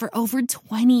products for over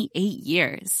 28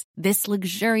 years. This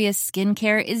luxurious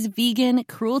skincare is vegan,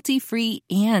 cruelty-free,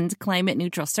 and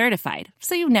climate-neutral certified,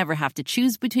 so you never have to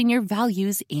choose between your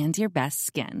values and your best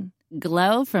skin.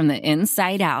 Glow from the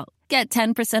inside out. Get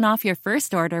 10% off your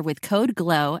first order with code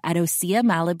GLOW at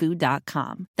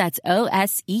OseaMalibu.com. That's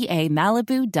OSEA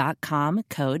Malibu.com,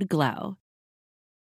 code GLOW.